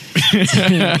man.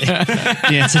 The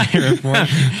incident report.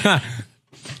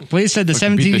 Police said the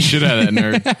 17 Beat the shit out of that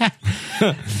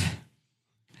nerd.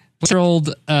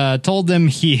 year-old told them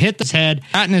he hit his head,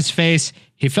 got in his face.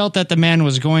 He felt that the man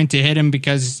was going to hit him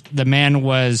because the man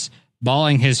was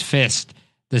balling his fist,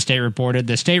 the state reported.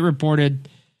 The state reported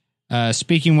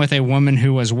speaking with a woman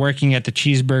who was working at the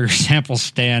cheeseburger sample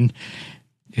stand.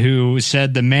 who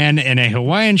said the man in a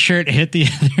Hawaiian shirt hit the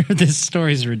other. This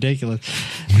story is ridiculous.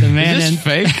 The man Is this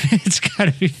fake? It's got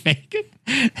to be fake.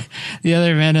 The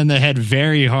other man in the head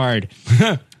very hard.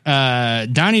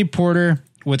 Donnie Porter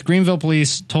with Greenville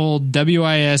Police told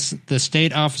WIS the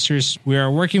state officers, "We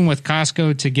are working with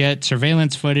Costco to get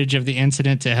surveillance footage of the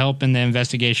incident to help in the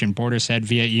investigation," Porter said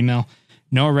via email.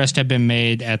 No arrests have been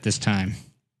made at this time.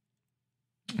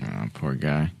 Oh, poor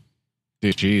guy.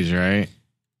 Dude, geez, right?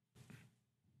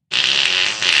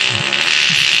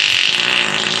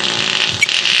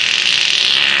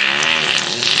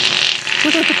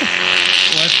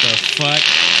 What the fuck?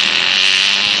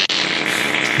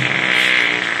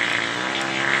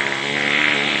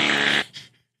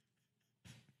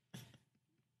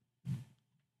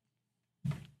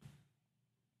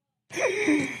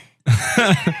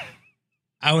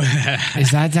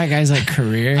 Is that guy's like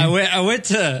career? I went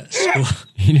to school.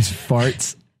 He just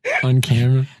farts on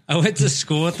camera. I went to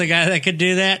school with the guy that could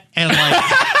do that, and like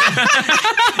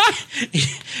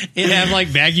he'd have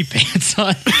like baggy pants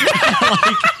on,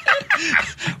 like,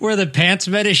 where the pants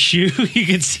met his shoe, you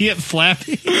could see it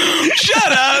flapping.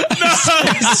 Shut up!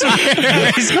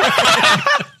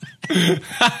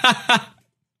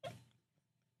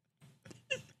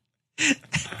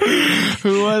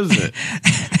 Who was it?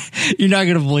 You're not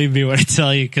gonna believe me when I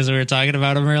tell you because we were talking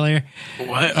about him earlier.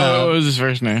 What was his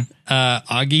first name?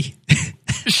 Augie.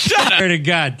 Shut up! To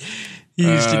God, he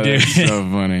used to do it. So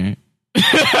funny.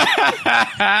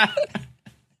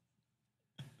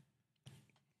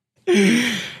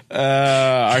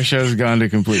 Our show's gone to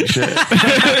complete shit.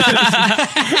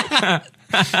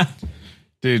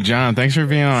 Dude, John, thanks for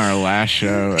being on our last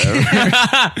show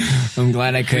ever. I'm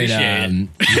glad I could ruin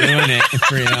it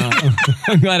for you.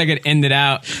 I'm glad I could end it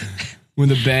out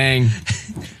with a bang.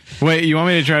 Wait, you want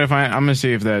me to try to find? I'm gonna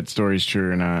see if that story's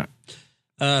true or not.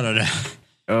 I don't know.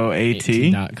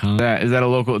 OAT.com. Is that a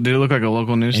local? Did it look like a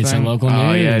local news It's thing? a local news.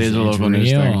 Oh yeah, it is a local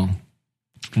news thing.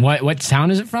 What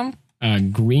town is it from?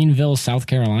 Greenville, South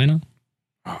Carolina.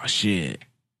 Oh shit.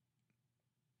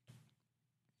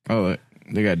 Oh, look,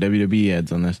 they got WWE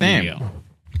ads on this. Damn.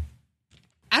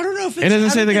 I don't know if it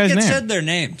doesn't say the guy's name. It said their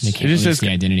names. They can't release the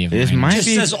identity of the this man. might It just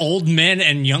be. says old man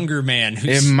and younger man.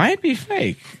 It might be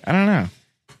fake. I don't know.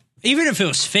 Even if it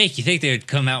was fake, you think they would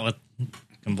come out with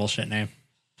some bullshit name?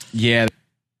 Yeah,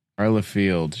 Arla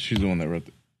Field. She's the one that wrote.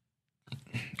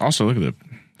 Also, look at the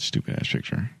stupid ass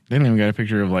picture. They didn't even got a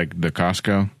picture of like the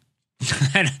Costco.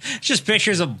 Just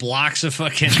pictures of blocks of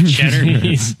fucking cheddar.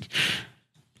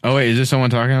 Oh wait, is this someone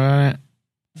talking about it?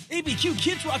 ABQ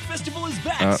Kids Rock Festival is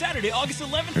back Saturday, August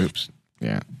 11th. Oops.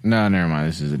 Yeah. No, never mind.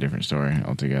 This is a different story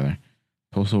altogether.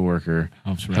 Postal worker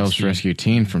helps rescue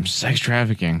teen from sex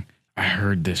trafficking. I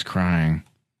heard this crying.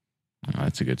 Oh,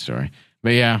 that's a good story.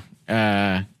 But yeah. But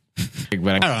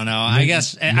I don't know. I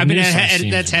guess. I mean,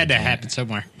 that's had to happen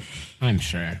somewhere. I'm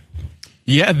sure.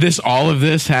 Yeah, all of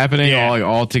this happening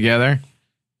all together.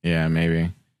 Yeah,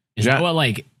 maybe. Is that what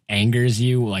like angers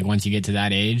you? Like once you get to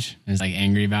that age, is like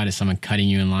angry about is someone cutting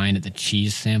you in line at the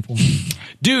cheese sample?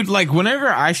 Dude, like whenever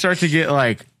I start to get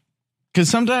like, because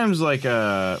sometimes like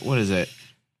what is it?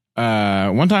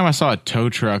 One time I saw a tow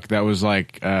truck that was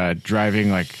like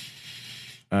driving like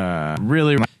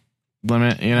really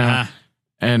limit, you know,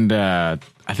 and I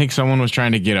think someone was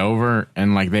trying to get over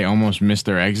and like they almost missed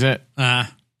their exit.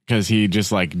 Because he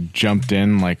just like jumped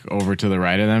in like over to the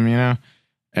right of them, you know,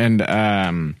 and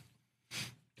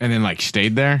then like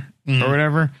stayed there or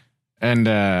whatever. And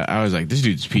I was like, this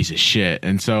dude's a piece of shit.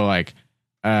 And so like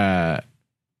I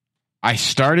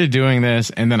started doing this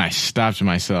and then I stopped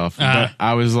myself. But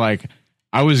I was like,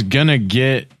 I was gonna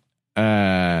get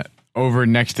over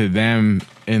next to them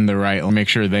in the right, make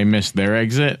sure they missed their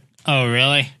exit. Oh,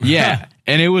 really? Yeah.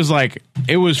 And it was like,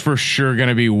 it was for sure going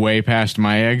to be way past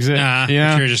my exit. You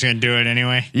know? You're just going to do it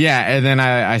anyway. Yeah. And then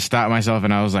I stopped myself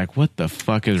and I was like, what the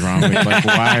fuck is wrong with like,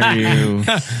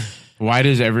 why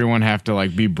does everyone have to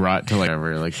like be brought to like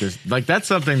whatever? Like this, like that's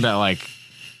something that like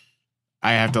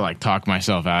I have to like talk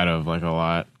myself out of like a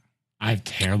lot. I have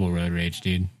terrible road rage,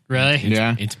 dude. Really?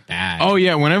 It's bad. Oh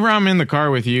yeah. Whenever I'm in the car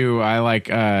with you, I like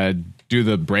do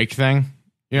the brake thing.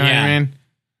 You know what I mean?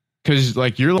 Because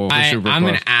like you're super I'm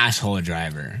close. an asshole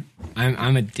driver.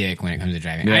 I'm a dick when it comes to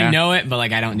driving. Yeah. I know it, but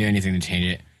like I don't do anything to change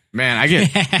it. Man,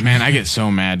 I get so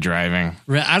mad driving.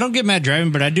 I don't get mad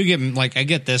driving, but I do get like I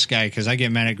get this guy because I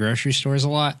get mad at grocery stores a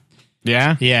lot.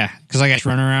 Yeah, yeah, because I got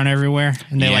run around everywhere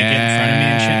and they like get in front of me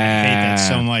and shit. I hate that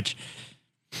so much.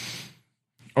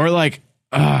 Or like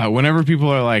whenever people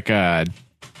are like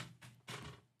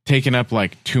taking up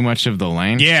like too much of the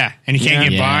lane. Yeah, and you can't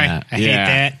get by. I hate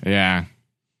that. Yeah.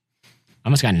 I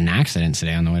almost got in an accident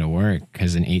today on the way to work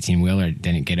because an 18-wheeler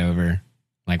didn't get over.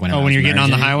 Like when when you're getting on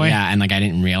the highway? Yeah, and like I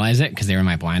didn't realize it because they were in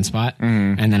my blind spot.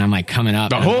 And then I'm like coming up.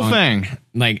 The whole thing.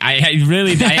 Like I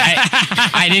really,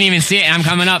 I didn't even see it. And I'm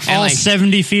coming up. And all like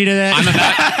 70 feet of that.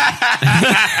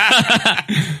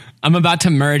 I'm about to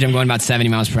merge. I'm going about 70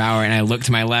 miles per hour, and I look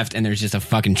to my left, and there's just a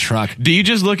fucking truck. Do you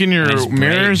just look in your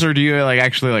mirrors, or do you like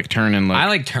actually like turn and look? I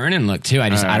like turn and look too. I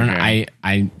just I don't know. I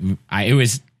it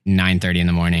was 9:30 in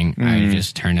the morning. I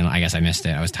just turned and I guess I missed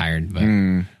it. I was tired, but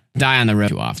die on the road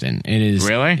too often. It is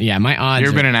really yeah. My odds. You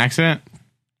ever been in an accident?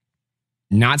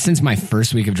 Not since my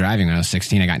first week of driving when I was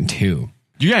 16. I got in 2.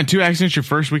 You got in 2 accidents your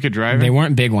first week of driving? They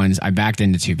weren't big ones. I backed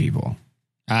into 2 people.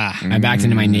 I backed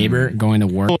into my neighbor going to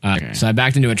work. So I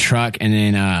backed into a truck, and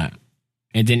then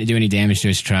it didn't do any damage to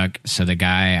his truck. So the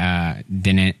guy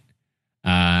didn't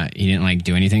like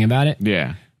do anything about it.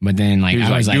 Yeah. But then like he was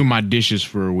I was like, do my dishes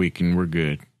for a week and we're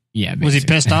good. Yeah. Was he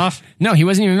pissed off? No, he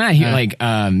wasn't even mad. He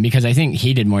because I think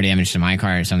he did more damage to my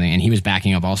car or something, and he was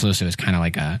backing up also. So it was kind of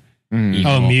like a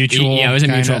mutual. Yeah, it was a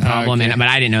mutual problem. Okay. But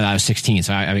I didn't know that I was 16.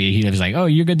 So I mean, he was like, "Oh,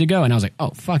 you're good to go," and I was like,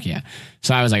 "Oh, fuck yeah."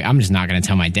 So I was like, "I'm just not going to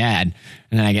tell my dad."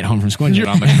 And then I get home from school and you're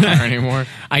not on the car anymore.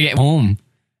 I get home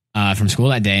from school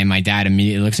that day, and my dad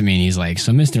immediately looks at me and he's like,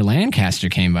 "So Mr. Lancaster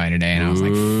came by today," and I was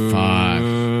like, "Fuck."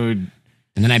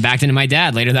 And then I backed into my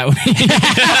dad later that week.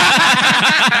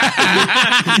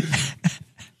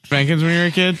 Spankings when you were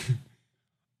a kid?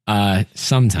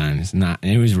 Sometimes, not.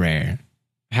 It was rare.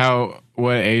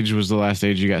 What age was the last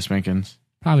age you got spankings?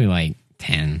 Probably like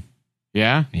 10.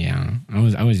 Yeah? Yeah.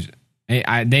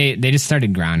 They just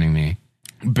started grounding me.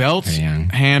 Belts?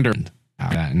 Hand or?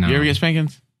 No. You ever get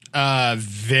spankings?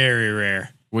 Very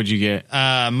rare. What'd you get?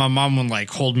 My mom would like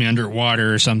hold me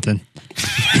underwater or something.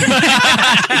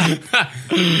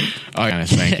 Kind of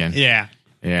spanking. Yeah.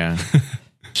 Yeah.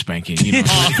 Spanking.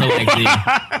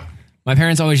 My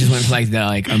parents always just went for like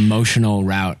the emotional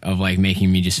route of like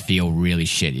making me just feel really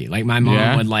shitty. Like my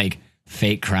mom would like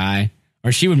fake cry,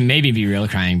 or she would maybe be real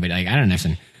crying, but like I don't know.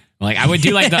 Like I would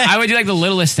do like the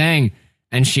littlest thing,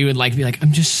 and she would like be like,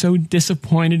 "I'm just so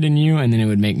disappointed in you," and then it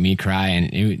would make me cry,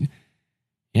 and it would.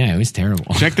 Yeah, it was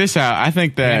terrible. Check this out. I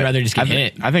think that I'd rather just get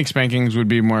hit. I think spankings would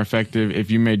be more effective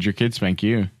if you made your kid spank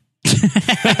you. That's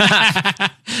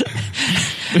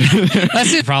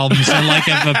the problem. So, like,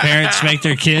 if a parent spanked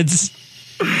their kids,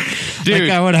 dude,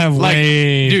 like I would have like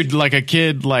a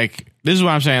kid. Like this is what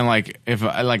I'm saying. Like if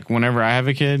like whenever I have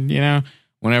a kid, you know,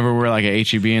 whenever we're like at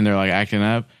HEB and they're like acting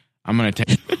up, I'm gonna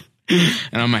take.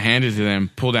 And I'm gonna hand it to them,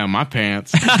 pull down my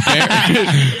pants,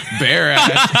 bare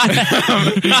ass,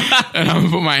 and I'm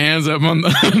gonna put my hands up on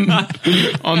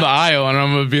the aisle, and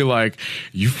I'm gonna be like,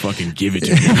 "You fucking give it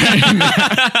to me,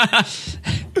 right?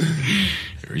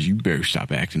 Or you better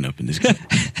stop acting up in this game."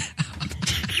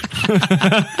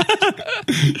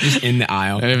 Just in the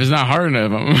aisle, and if it's not hard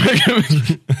enough, I'm like,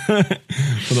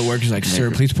 so the worker's like,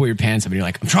 "Sir, please pull your pants up," and you're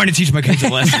like, "I'm trying to teach my kids a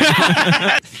lesson."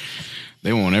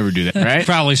 They won't ever do that, right?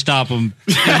 Probably stop them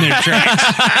in their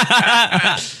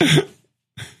tracks.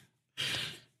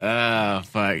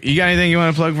 Fuck. You got anything you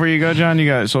want to plug before you go, John? You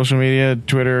got social media,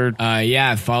 Twitter?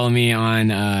 Yeah, follow me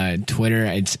on Twitter.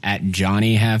 It's at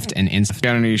Johnny Heft and Insta.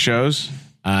 Got any shows?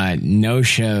 No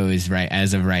shows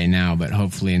as of right now, but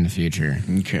hopefully in the future.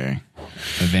 Okay.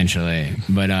 Eventually.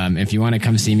 But if you want to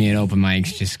come see me at open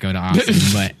mics, just go to Austin.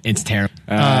 But it's terrible.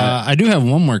 I do have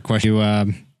one more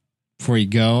question before you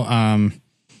go.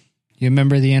 You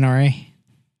remember the NRA?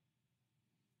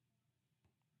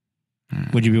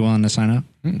 Would you be willing to sign up?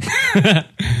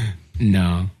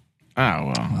 No.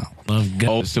 Oh, well. Love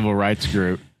Old civil rights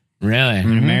group. Really?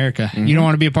 In America. Mm-hmm. You don't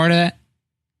want to be a part of that?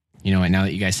 You know what? Now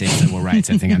that you guys say civil rights,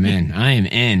 I think I'm in. I am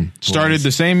in. Boys. Started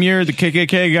the same year the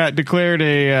KKK got declared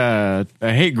a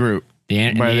hate group. The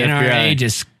NRA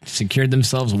just secured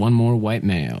themselves one more white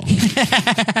male.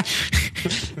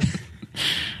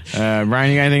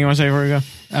 Brian, you got anything you want to say before we go?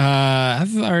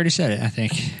 I've already said it, I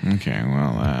think. Okay,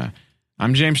 well,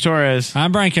 I'm James Torres.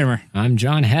 I'm Brian Kimmer. I'm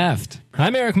John Heft.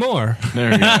 I'm Eric Moore.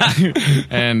 There we go.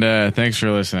 And thanks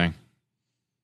for listening.